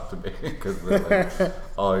talk to me because they're like,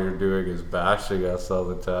 all you're doing is bashing us all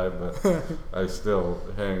the time, but I still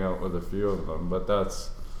hang out with a few of them. But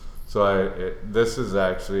this has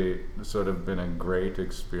actually sort of been a great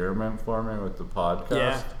experiment for me with the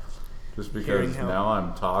podcast. Just because now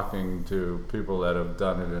I'm talking to people that have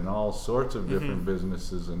done it in all sorts of different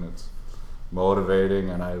businesses, and it's motivating,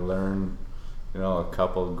 and I learn, a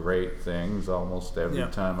couple great things almost every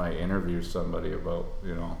time I interview somebody about,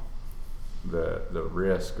 the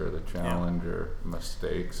risk or the challenge or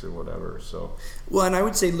mistakes or whatever. So, well, and I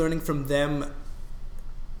would say learning from them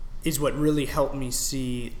is what really helped me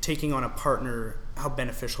see taking on a partner, how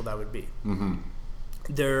beneficial that would be.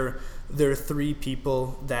 There are 3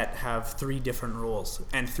 people that have 3 different roles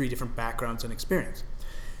and 3 different backgrounds and experience.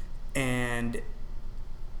 And,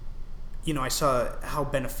 I saw how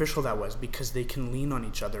beneficial that was because they can lean on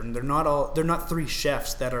each other. And they're not 3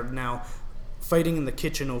 chefs that are now fighting in the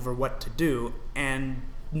kitchen over what to do and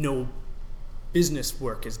no business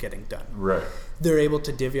work is getting done. Right. They're able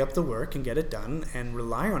to divvy up the work and get it done and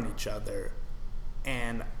rely on each other.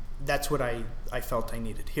 And that's what I felt I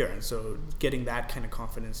needed here. And so getting that kind of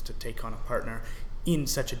confidence to take on a partner in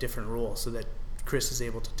such a different role so that Chris is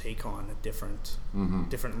able to take on a different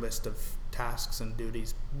list of tasks and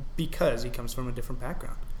duties because he comes from a different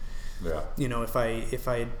background. Yeah. If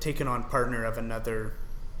I had taken on partner of another,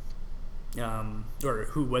 or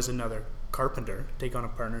who was another carpenter, take on a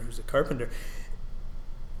partner who's a carpenter,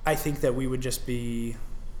 I think that we would just be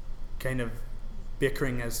kind of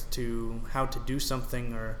bickering as to how to do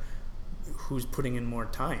something or who's putting in more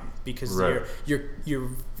time because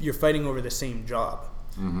you're fighting over the same job.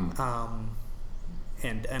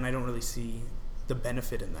 And I don't really see the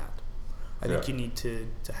benefit in that. I think you need to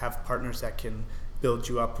have partners that can build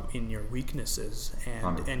you up in your weaknesses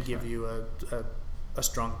and give you a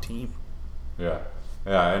strong team. Yeah,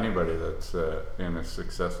 anybody that's in a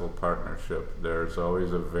successful partnership, there's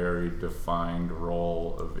always a very defined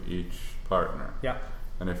role of each partner. Yeah.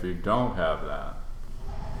 And if you don't have that,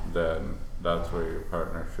 then that's where your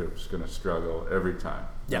partnership's going to struggle every time.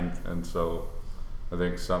 Yeah. And so I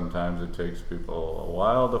think sometimes it takes people a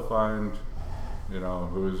while to find,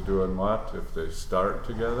 who's doing what if they start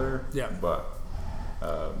together. Yeah. But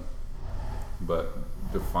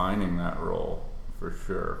defining that role for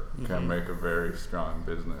sure can make a very strong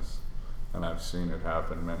business, and I've seen it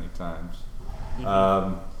happen many times.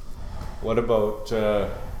 What about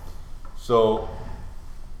so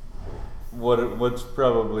what's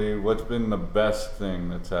been the best thing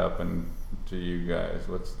that's happened to you guys?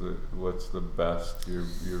 What's the best, your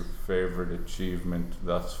favorite achievement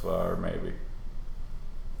thus far, maybe?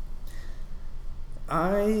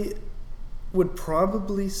 I would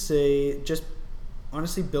probably say just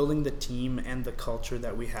honestly building the team and the culture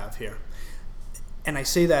that we have here. And I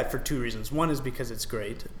say that for two reasons. One is because it's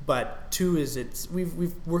great, but two is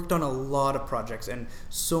we've worked on a lot of projects, and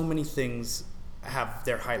so many things have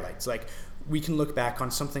their highlights. Like, we can look back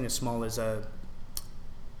on something as small as a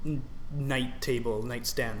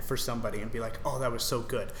nightstand for somebody and be like, oh, that was so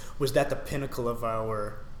good. Was that the pinnacle of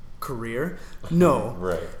our career? No.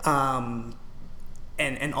 Right.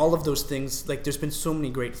 And all of those things, like, there's been so many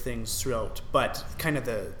great things throughout, but kind of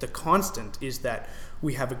the constant is that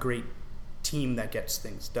we have a great team that gets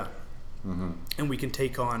things done. And we can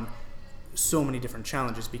take on so many different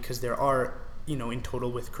challenges because there are, in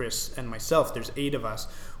total with Chris and myself, there's 8 of us.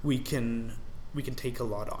 We can take a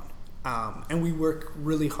lot on. And we work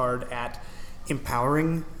really hard at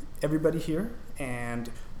empowering everybody here and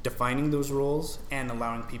defining those roles and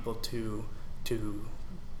allowing people to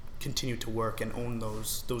continue to work and own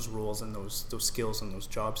those roles and those skills and those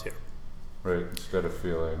jobs here. Right, instead of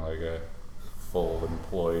feeling like a full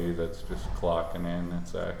employee that's just clocking in,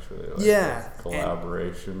 it's actually like a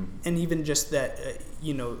collaboration. And even just that,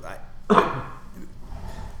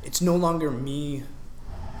 it's no longer me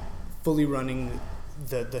fully running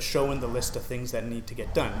the show and the list of things that need to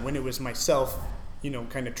get done. When it was myself,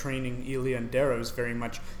 kind of training Ilya and Dara, it was very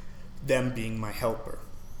much them being my helper.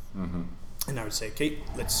 And I would say, okay,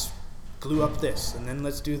 let's glue up this, and then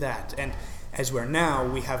let's do that. And as we're now,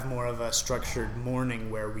 we have more of a structured morning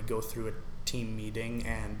where we go through a team meeting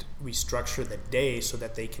and we structure the day so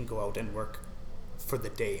that they can go out and work for the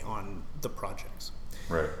day on the projects.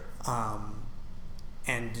 Right.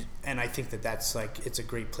 And I think that's like, it's a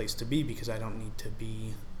great place to be because I don't need to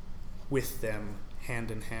be with them hand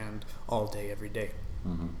in hand all day, every day.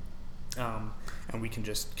 And we can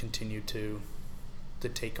just continue to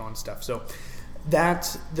take on stuff. So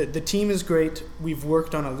that the team is great. We've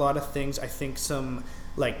worked on a lot of things. I think some,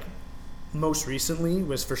 like, most recently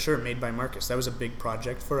was for sure Made by Marcus. That was a big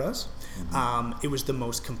project for us. It was the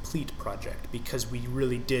most complete project because we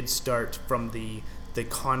really did start from the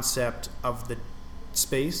concept of the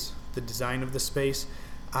space, the design of the space,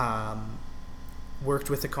 worked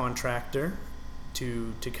with a contractor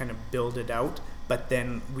to kind of build it out, but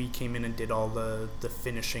then we came in and did all the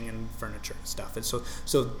finishing and furniture and stuff. And so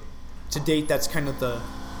to date, that's kind of the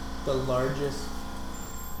largest.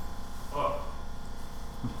 Oh.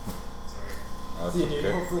 That's See you, dude.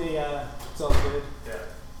 okay. Hopefully it's all good. Yeah.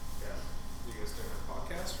 You guys doing a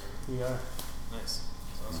podcast? Or? We are. Nice.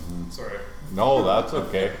 That's awesome. Sorry. No, that's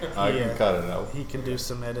okay. I can cut it out. He can do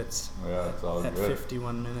some edits. Yeah, it's all at good.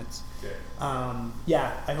 51 minutes. Okay.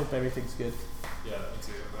 I hope everything's good. Yeah, me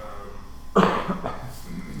too. I might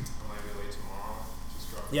be late tomorrow. Just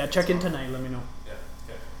drop Yeah, check in tonight. Let me know. Yeah.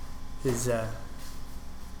 Okay.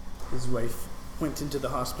 His wife went into the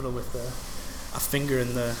hospital with a finger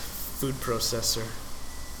in the food processor.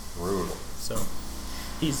 Brutal. So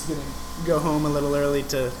he's gonna go home a little early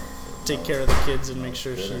to take care of the kids and make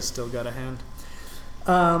sure she's still got a hand.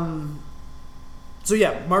 So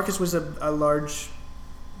yeah, Marcus was a large,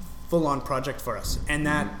 full-on project for us, and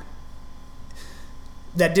that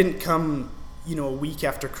didn't come, a week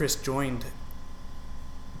after Chris joined.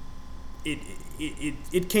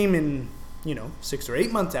 It came in, 6 or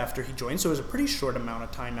 8 months after he joined, so it was a pretty short amount of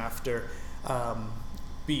time after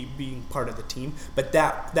being part of the team. But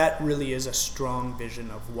that really is a strong vision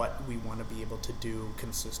of what we want to be able to do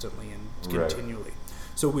consistently and continually. Right.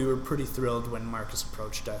 So we were pretty thrilled when Marcus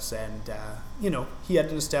approached us, and he had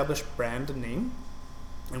an established brand and name,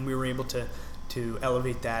 and we were able to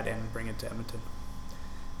elevate that and bring it to Edmonton.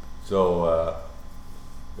 So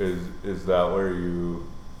is that where you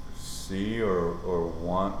see or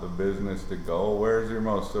want the business to go? Where's your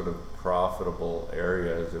most sort of profitable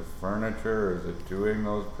area? Is it furniture? Is it doing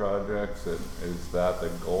those projects? And is that the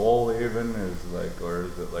goal even? Or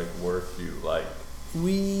is it like work you like?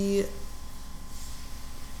 We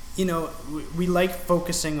like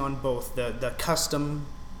focusing on both the custom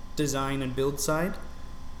design and build side,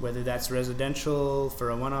 whether that's residential for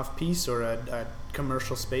a one-off piece or a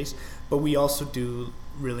commercial space. But we also do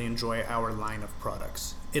really enjoy our line of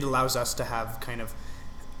products. It allows us to have kind of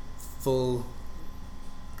full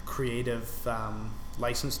creative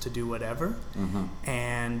license to do whatever,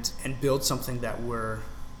 and build something that we're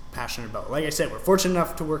passionate about. Like I said, we're fortunate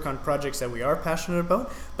enough to work on projects that we are passionate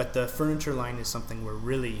about, but the furniture line is something we're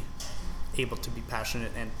really able to be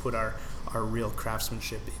passionate and put our real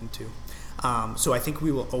craftsmanship into. So I think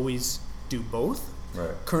we will always do both.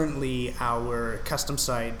 Right. Currently, our custom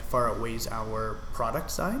side far outweighs our product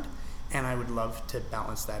side, and I would love to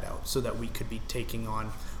balance that out so that we could be taking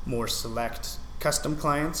on more select custom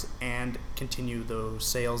clients and continue those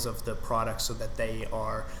sales of the products so that they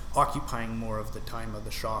are occupying more of the time of the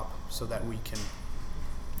shop, so that we can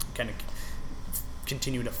kind of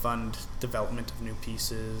continue to fund development of new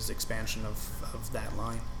pieces, expansion of that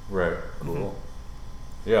line. Right. Cool.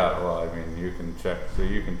 Yeah, well, I mean, you can check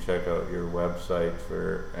out your website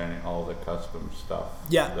for all the custom stuff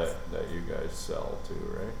that you guys sell to,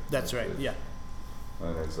 right? That's right. Yeah.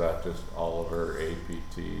 And is that just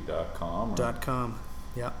oliverapt.com? .com.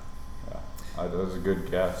 Yeah. Yeah. That was a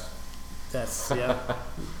good guess. That's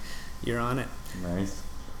you're on it. Nice.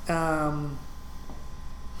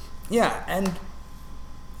 Yeah, and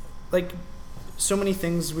like so many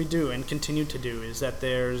things we do and continue to do is that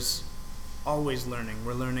there's always learning.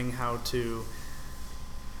 We're learning how to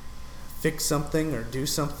fix something or do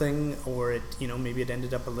something, or it, maybe it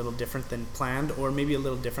ended up a little different than planned, or maybe a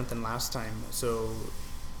little different than last time. So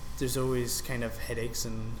there's always kind of headaches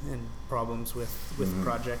and problems with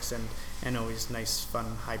projects, and always nice,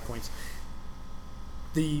 fun, high points.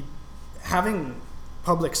 Having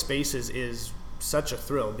public spaces is such a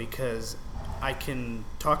thrill because I can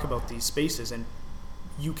talk about these spaces and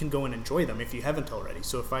you can go and enjoy them if you haven't already.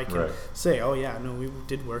 So if I can say, oh yeah, no, we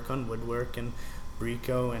did work on woodwork and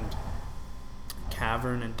Brico and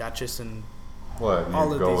Cavern and Duchess and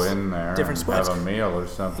all of go these in there different and spots. have a meal or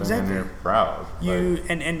something, Exactly. and you're proud.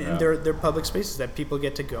 And they're public spaces that people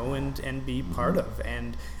get to go and be part of,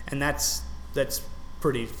 and that's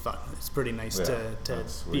pretty fun. It's pretty nice to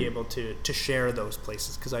be able to share those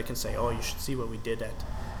places, because I can say, oh, you should see what we did at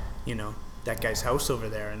that guy's house over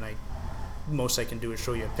there, and most I can do is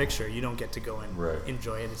show you a picture. You don't get to go and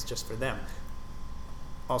enjoy it. It's just for them.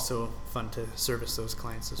 Also fun to service those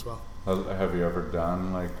clients as well. Have you ever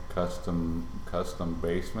done like custom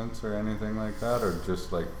basements or anything like that, or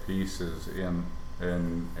just like pieces in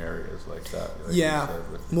areas like that? Like yeah,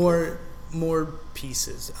 more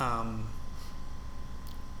pieces.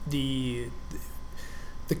 The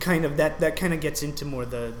kind of that kind of gets into more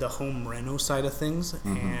the home reno side of things,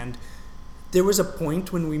 and there was a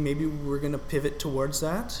point when we maybe were going to pivot towards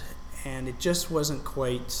that, and it just wasn't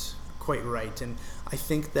quite right. And I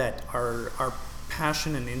think that our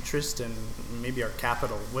passion and interest and maybe our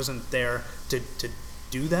capital wasn't there to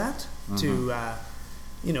do that. To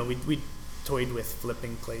we toyed with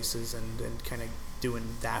flipping places and kind of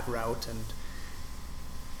doing that route. And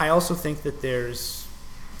I also think that there's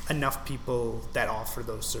enough people that offer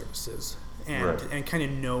those services and kind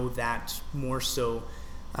of know that more so,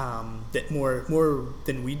 that more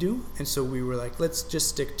than we do. And so we were like, let's just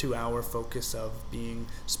stick to our focus of being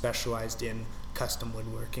specialized in custom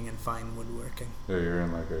woodworking and fine woodworking. Yeah, you're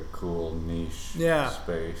in like a cool niche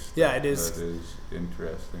space. Yeah, it is. That is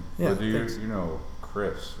interesting. Yeah, but you know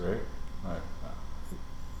Chris, right?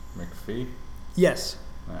 McPhee? Yes.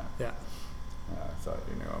 Yeah. I thought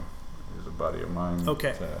you knew him. He was a buddy of mine.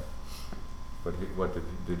 Okay. But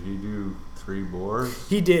did he do 3 bores?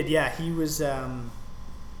 He did, yeah. He was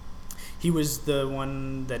the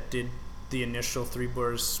one that did the initial 3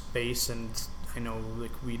 bores space, and I know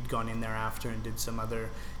like we'd gone in there after and did some other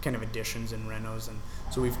kind of additions and renos, and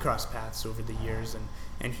so we've crossed paths over the years,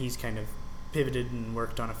 and he's kind of pivoted and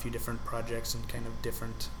worked on a few different projects and kind of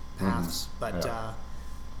different paths. But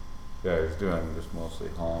yeah, he's doing just mostly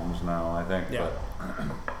homes now, I think. Yeah.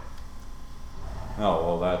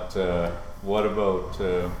 But what about,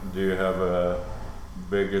 do you have a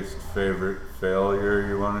biggest favorite failure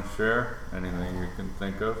you want to share? Anything you can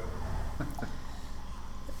think of?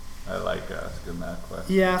 I like asking that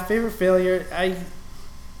question. Yeah, favorite failure.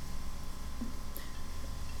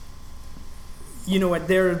 You know what?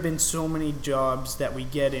 There have been so many jobs that we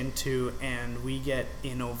get into and we get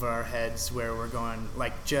in over our heads where we're going,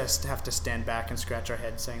 like, just have to stand back and scratch our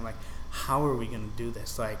heads saying, like, how are we going to do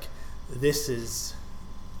this? Like, this is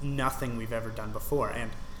nothing we've ever done before. And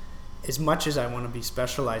as much as I want to be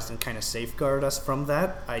specialized and kind of safeguard us from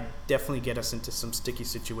that, I definitely get us into some sticky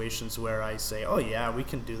situations where I say, oh yeah, we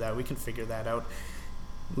can do that. We can figure that out.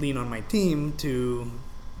 Lean on my team to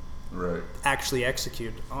Right. actually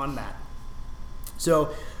execute on that.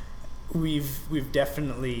 So we've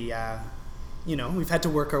definitely we've had to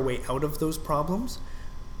work our way out of those problems,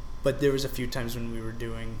 but there was a few times when we were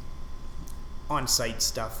doing on-site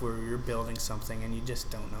stuff where we were building something and you just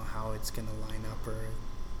don't know how it's going to line up or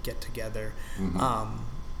get together.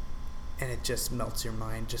 And it just melts your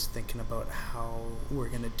mind just thinking about how we're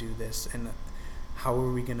going to do this and how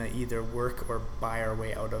are we going to either work or buy our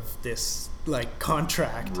way out of this like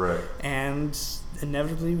contract. Right. And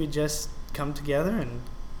inevitably we just come together and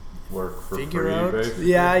Work for figure free, out.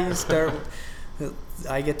 basically. Yeah, you start.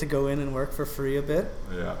 I get to go in and work for free a bit.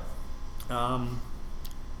 Yeah.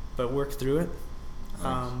 But work through it.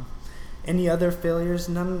 Nice. Any other failures?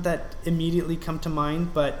 None that immediately come to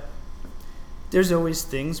mind, but there's always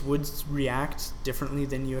things. Woods react differently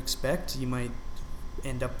than you expect. You might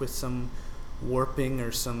end up with some warping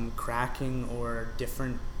or some cracking or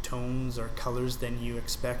different tones or colors than you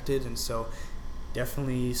expected, and so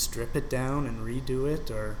definitely strip it down and redo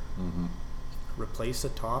it, or replace a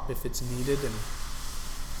top if it's needed, and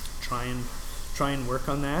try and work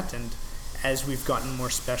on that. And as we've gotten more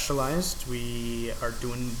specialized, we are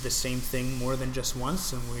doing the same thing more than just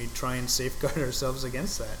once, and we try and safeguard ourselves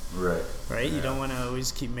against that. Right. Right? Yeah. You don't want to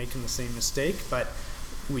always keep making the same mistake, but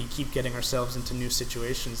we keep getting ourselves into new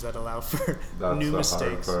situations that allow for That's new the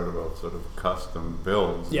mistakes. hard part about sort of custom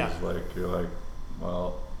builds. Yeah. Is like you're like,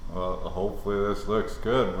 well, hopefully this looks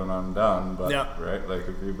good when I'm done. But Yeah. right, like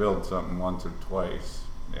if you build something once or twice,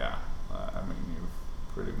 yeah, I mean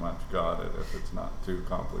you've pretty much got it if it's not too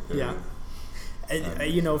complicated. Yeah.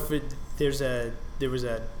 There was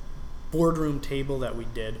a boardroom table that we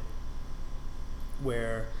did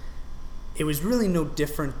where it was really no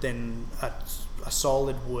different than a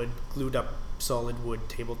solid wood, glued up solid wood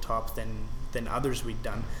tabletop than others we'd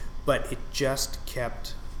done, but it just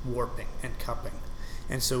kept warping and cupping.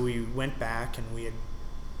 And so we went back and we had,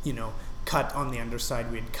 cut on the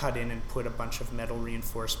underside. We had cut in and put a bunch of metal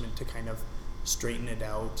reinforcement to kind of straighten it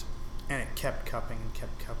out, and it kept cupping and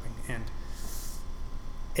kept cupping. And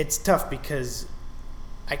it's tough because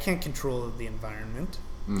I can't control the environment.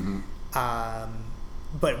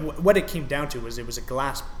 But what it came down to was it was a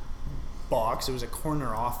glass box. It was a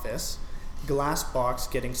corner office, glass box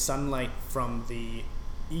getting sunlight from the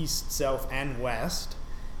east, south, and west,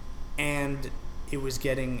 and it was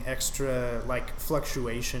getting extra like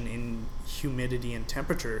fluctuation in humidity and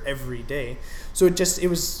temperature every day. So it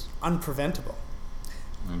was unpreventable.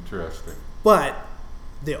 Interesting. But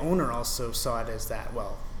the owner also saw it as that,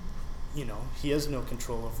 well, he has no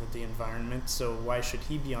control over the environment, so why should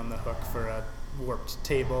he be on the hook for a warped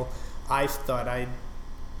table? I thought I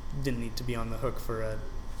didn't need to be on the hook for a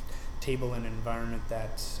table in an environment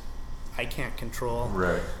that I can't control.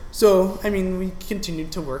 Right. So, we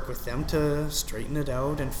continued to work with them to straighten it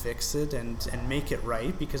out and fix it and make it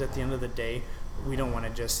right, because at the end of the day, we don't want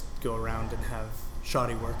to just go around and have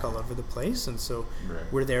shoddy work all over the place. And so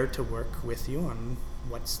we're there to work with you on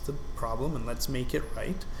what's the problem and let's make it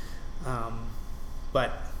right.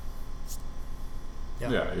 But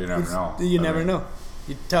yeah, you never know. You never know.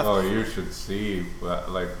 It's tough. Oh, you should see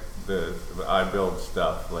like I build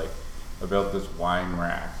stuff. Like I built this wine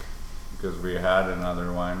rack because we had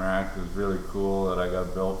another wine rack. It was really cool that I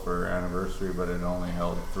got built for our anniversary, but it only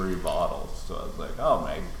held 3 bottles. So I was like, I'll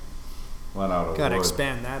make one out of wood. Gotta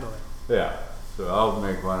expand that a little. Yeah, so I'll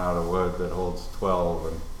make one out of wood that holds 12.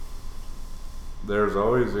 And there's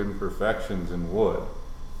always imperfections in wood,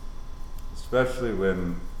 especially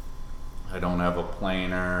when I don't have a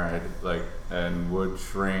planer. And wood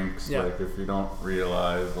shrinks. Yeah. Like if you don't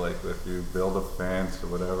realize, like if you build a fence or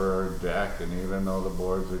whatever, or a deck, and even though the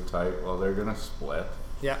boards are tight, well, they're gonna split.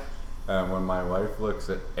 Yeah. And when my wife looks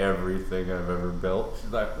at everything I've ever built,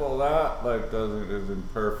 she's like, "Well, that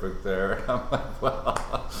isn't perfect there." And I'm like,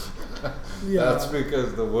 "Well, that's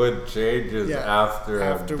because the wood changes after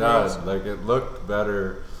I'm done. Like it looked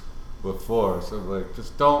better before, so like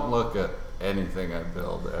just don't look at anything I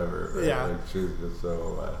build ever." Right? Yeah. Like she's just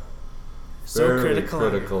so very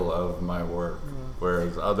critical of my work,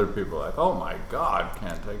 whereas other people are like, "Oh my God,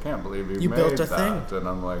 I can't believe you made built a that." thing. And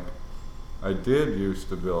I'm like, I did used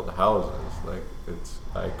to build houses. Like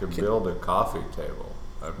I could build a coffee table.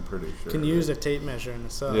 I'm pretty sure. Can use a tape measure in the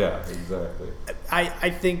saw. Yeah, exactly. I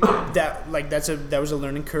think that that was a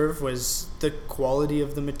learning curve, was the quality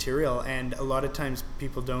of the material, and a lot of times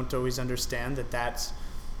people don't always understand that that's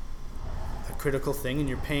a critical thing, and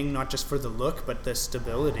you're paying not just for the look but the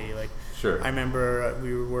stability. Like Sure. I remember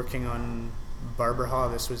we were working on Barber Hall.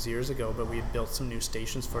 This was years ago, but we had built some new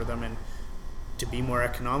stations for them, and to be more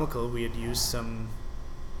economical, we had used some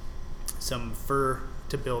fir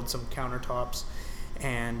to build some countertops,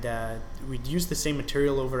 and we'd use the same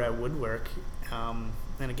material over at Woodwork. And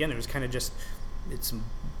again, it was kind of just, it's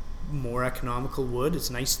more economical wood. It's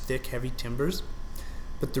nice, thick, heavy timbers.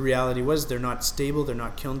 But the reality was they're not stable. They're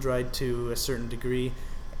not kiln dried to a certain degree.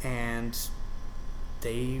 And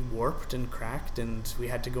they warped and cracked, and we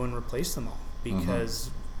had to go and replace them all because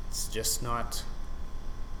it's just not,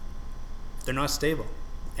 they're not stable.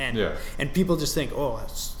 And people just think,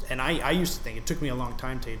 and I used to think, it took me a long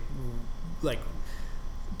time to like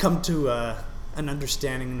come to an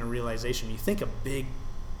understanding and a realization. You think a big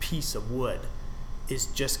piece of wood is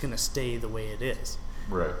just going to stay the way it is.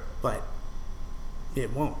 Right. But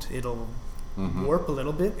it won't. It'll warp a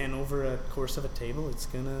little bit, and over a course of a table, it's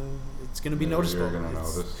gonna be noticeable. You're gonna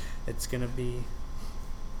notice. It's gonna be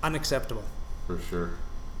unacceptable. For sure.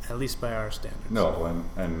 At least by our standards. No,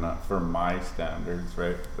 and not for my standards,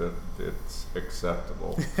 right? That it's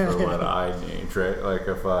acceptable for what I need, right? Like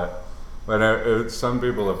some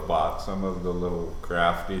people have bought some of the little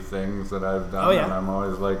crafty things that I've done, and I'm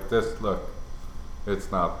always like, this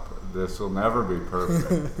will never be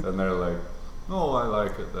perfect. And they're like, oh, I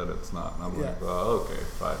like it that it's not. And I'm like, well, okay,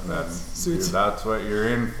 fine. That's what you're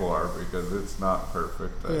in for, because it's not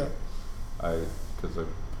perfect. Because I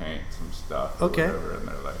paint some stuff or whatever, and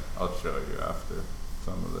they're like, I'll show you after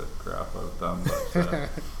some of the crap I've done.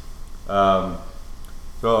 But,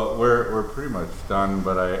 so we're pretty much done,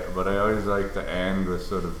 but I always like to end with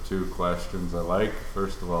sort of two questions.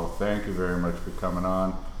 First of all, thank you very much for coming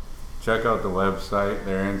on. Check out the website,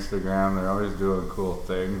 their Instagram. They're always doing cool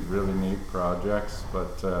things, really neat projects.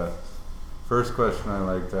 But first question I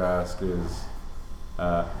like to ask is,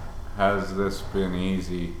 has this been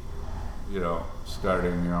easy,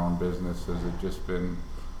 starting your own business? Has it just been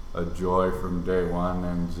a joy from day one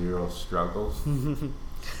and zero struggles?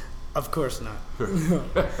 Of course not.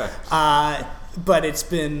 But it's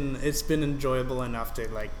been enjoyable enough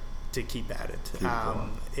to keep at it.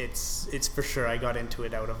 It's for sure, I got into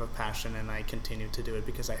it out of a passion, and I continue to do it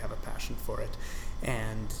because I have a passion for it,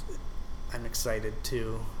 and I'm excited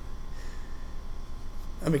to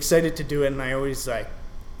do it. And I always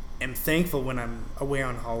am thankful when I'm away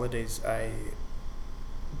on holidays.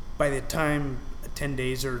 By the time 10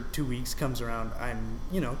 days or 2 weeks comes around, I'm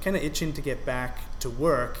kind of itching to get back to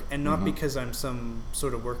work, and not because I'm some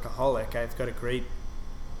sort of workaholic. I've got a great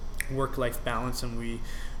work-life balance, and we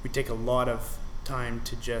take a lot of time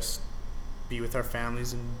to just be with our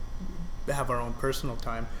families and have our own personal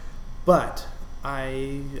time. But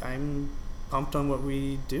I'm pumped on what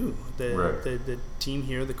we do, the team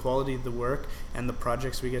here, the quality of the work, and the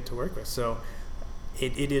projects we get to work with. So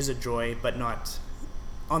it is a joy, but not,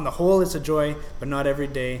 on the whole, it's a joy, but not every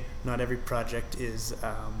day, not every project is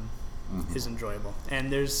enjoyable.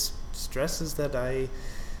 And there's stresses that I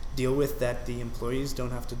deal with that the employees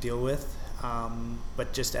don't have to deal with.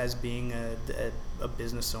 But just as being a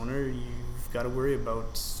business owner, you've got to worry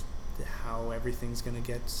about how everything's going to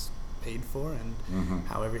get paid for, and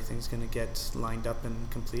how everything's going to get lined up and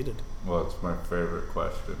completed. Well, it's my favorite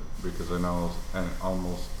question, because I know, and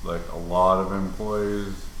almost like a lot of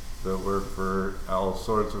employees that work for all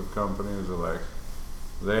sorts of companies are like,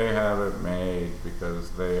 they have it made because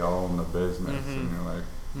they own the business. And you're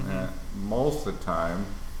like, most of the time,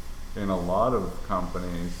 in a lot of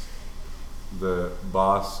companies, the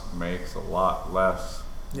boss makes a lot less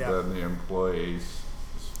than the employees,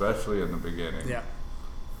 especially in the beginning,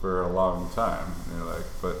 for a long time. And you're like,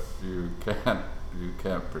 but you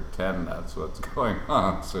can't pretend that's what's going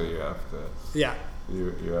on. So you have to,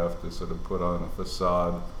 you have to sort of put on a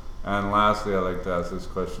facade. And lastly, I like to ask this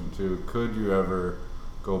question too: could you ever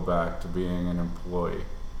go back to being an employee?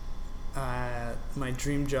 My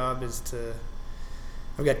dream job is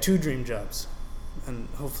I've got two dream jobs, and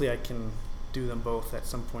hopefully I can do them both at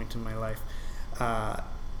some point in my life.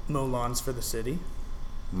 Mow lawns for the city,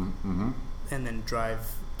 and then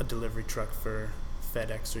drive a delivery truck for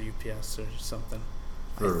FedEx or UPS or something.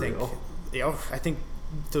 I think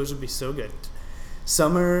those would be so good.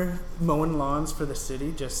 Summer, mowing lawns for the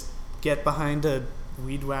city, just get behind a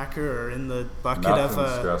weed whacker or in the bucket of a...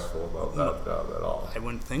 Nothing stressful about that job at all. I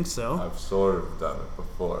wouldn't think so. I've sort of done it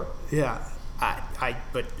before. Yeah.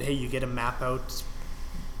 But hey, you get a map out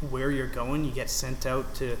where you're going, you get sent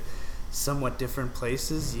out to somewhat different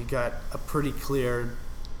places, you got a pretty clear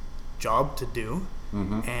job to do,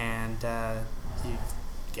 and you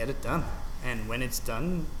get it done. And when it's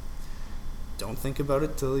done, don't think about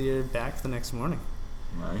it till you're back the next morning.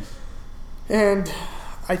 Nice. And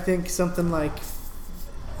I think something like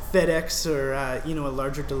FedEx or a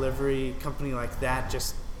larger delivery company like that,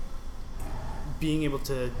 just being able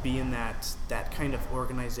to be in that kind of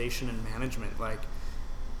organization and management, like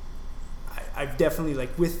I've definitely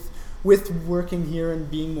like with working here and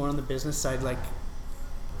being more on the business side, like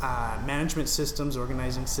management systems,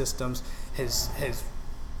 organizing systems has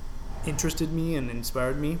interested me and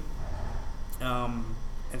inspired me.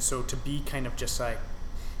 And so to be kind of just like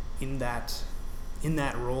in that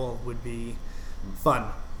role would be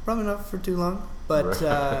fun. Probably not for too long, but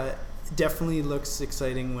definitely looks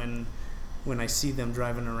exciting when I see them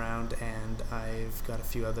driving around, and I've got a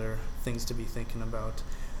few other things to be thinking about.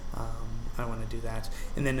 I want to do that.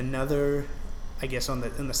 And then another, I guess on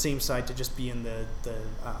the same side, to just be in the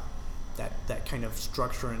that kind of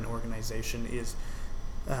structure and organization is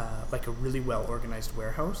like a really well organized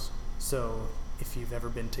warehouse. So if you've ever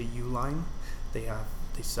been to Uline, they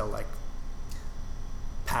sell like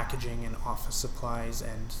packaging and office supplies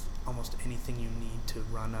and almost anything you need to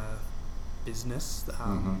run a business.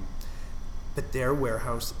 But their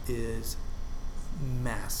warehouse is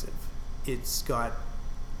massive. It's got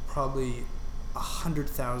probably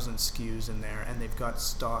 100,000 SKUs in there, and they've got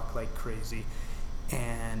stock like crazy.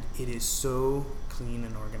 And it is so clean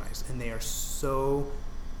and organized, and they are so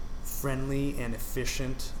friendly and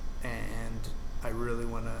efficient, and I really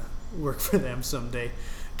want to work for them someday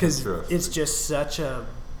because it's just such a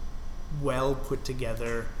well put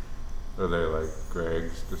together. Are they like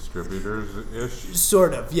Greg's distributors-ish?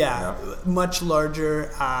 Sort of, yeah. Much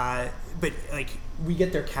larger, but like we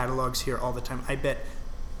get their catalogs here all the time. I bet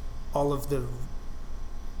all of the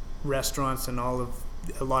restaurants and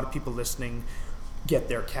a lot of people listening get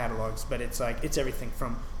their catalogs, but it's like it's everything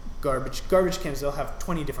from garbage cans. They'll have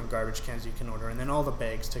 20 different garbage cans you can order, and then all the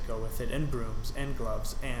bags to go with it, and brooms and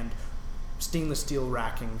gloves and stainless steel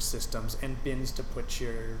racking systems and bins to put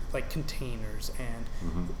your like containers and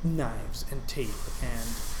knives and tape and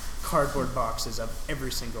cardboard boxes of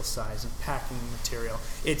every single size and packing material.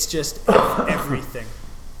 It's just everything,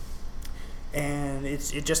 and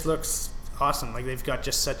it just looks awesome. Like they've got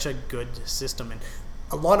just such a good system, and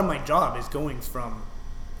a lot of my job is going from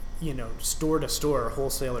store to store,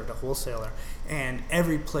 wholesaler to wholesaler, and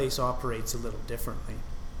every place operates a little differently.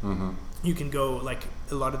 You can go, like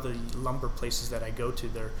a lot of the lumber places that I go to,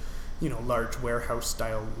 they're large warehouse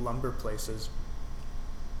style lumber places,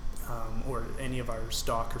 or any of our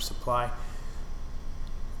stock or supply,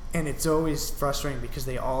 and it's always frustrating because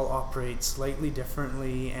they all operate slightly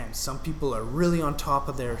differently, and some people are really on top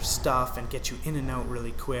of their stuff and get you in and out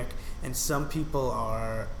really quick, and some people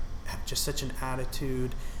have just such an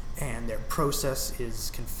attitude, and their process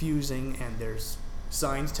is confusing, and there's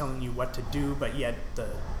signs telling you what to do, but yet the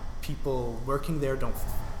people working there don't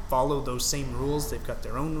follow those same rules. They've got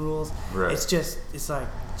their own rules. Right. It's like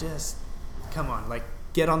come on, like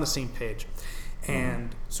get on the same page.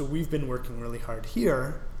 And so we've been working really hard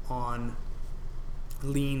here on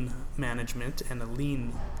lean management and a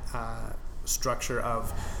lean structure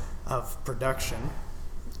of production,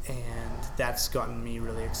 and that's gotten me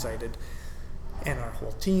really excited. And our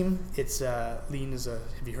whole team, it's lean is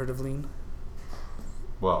have you heard of lean?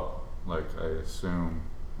 Well, like I assume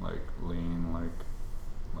like lean,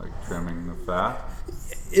 like trimming the fat.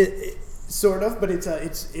 It sort of, but it's an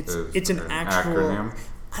actual acronym.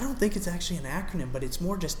 I don't think it's actually an acronym, but it's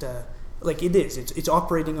more just it's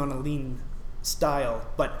operating on a lean style,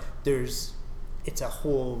 but it's a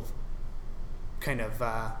whole kind of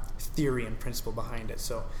theory and principle behind it.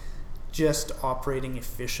 So just operating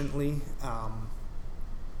efficiently,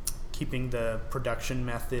 keeping the production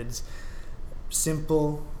methods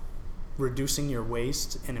simple, reducing your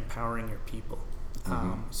waste, and empowering your people.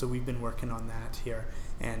 So we've been working on that here,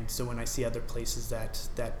 and so when I see other places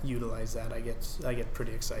that utilize that, I get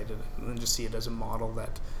pretty excited and just see it as a model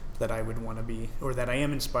that I would want to be, or that I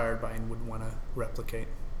am inspired by and would want to replicate.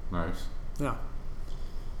 Nice. Yeah.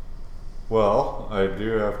 Well, I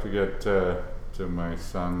do have to get to my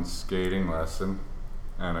son's skating lesson,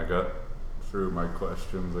 and I got through my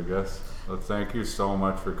questions, I guess. Well, thank you so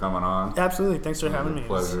much for coming on. Absolutely. Thanks for having me.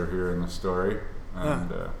 Pleasure hearing the story,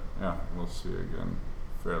 and we'll see you again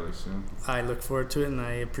fairly soon. I look forward to it, and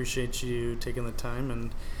I appreciate you taking the time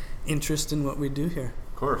and interest in what we do here.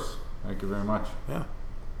 Of course. Thank you very much. Yeah.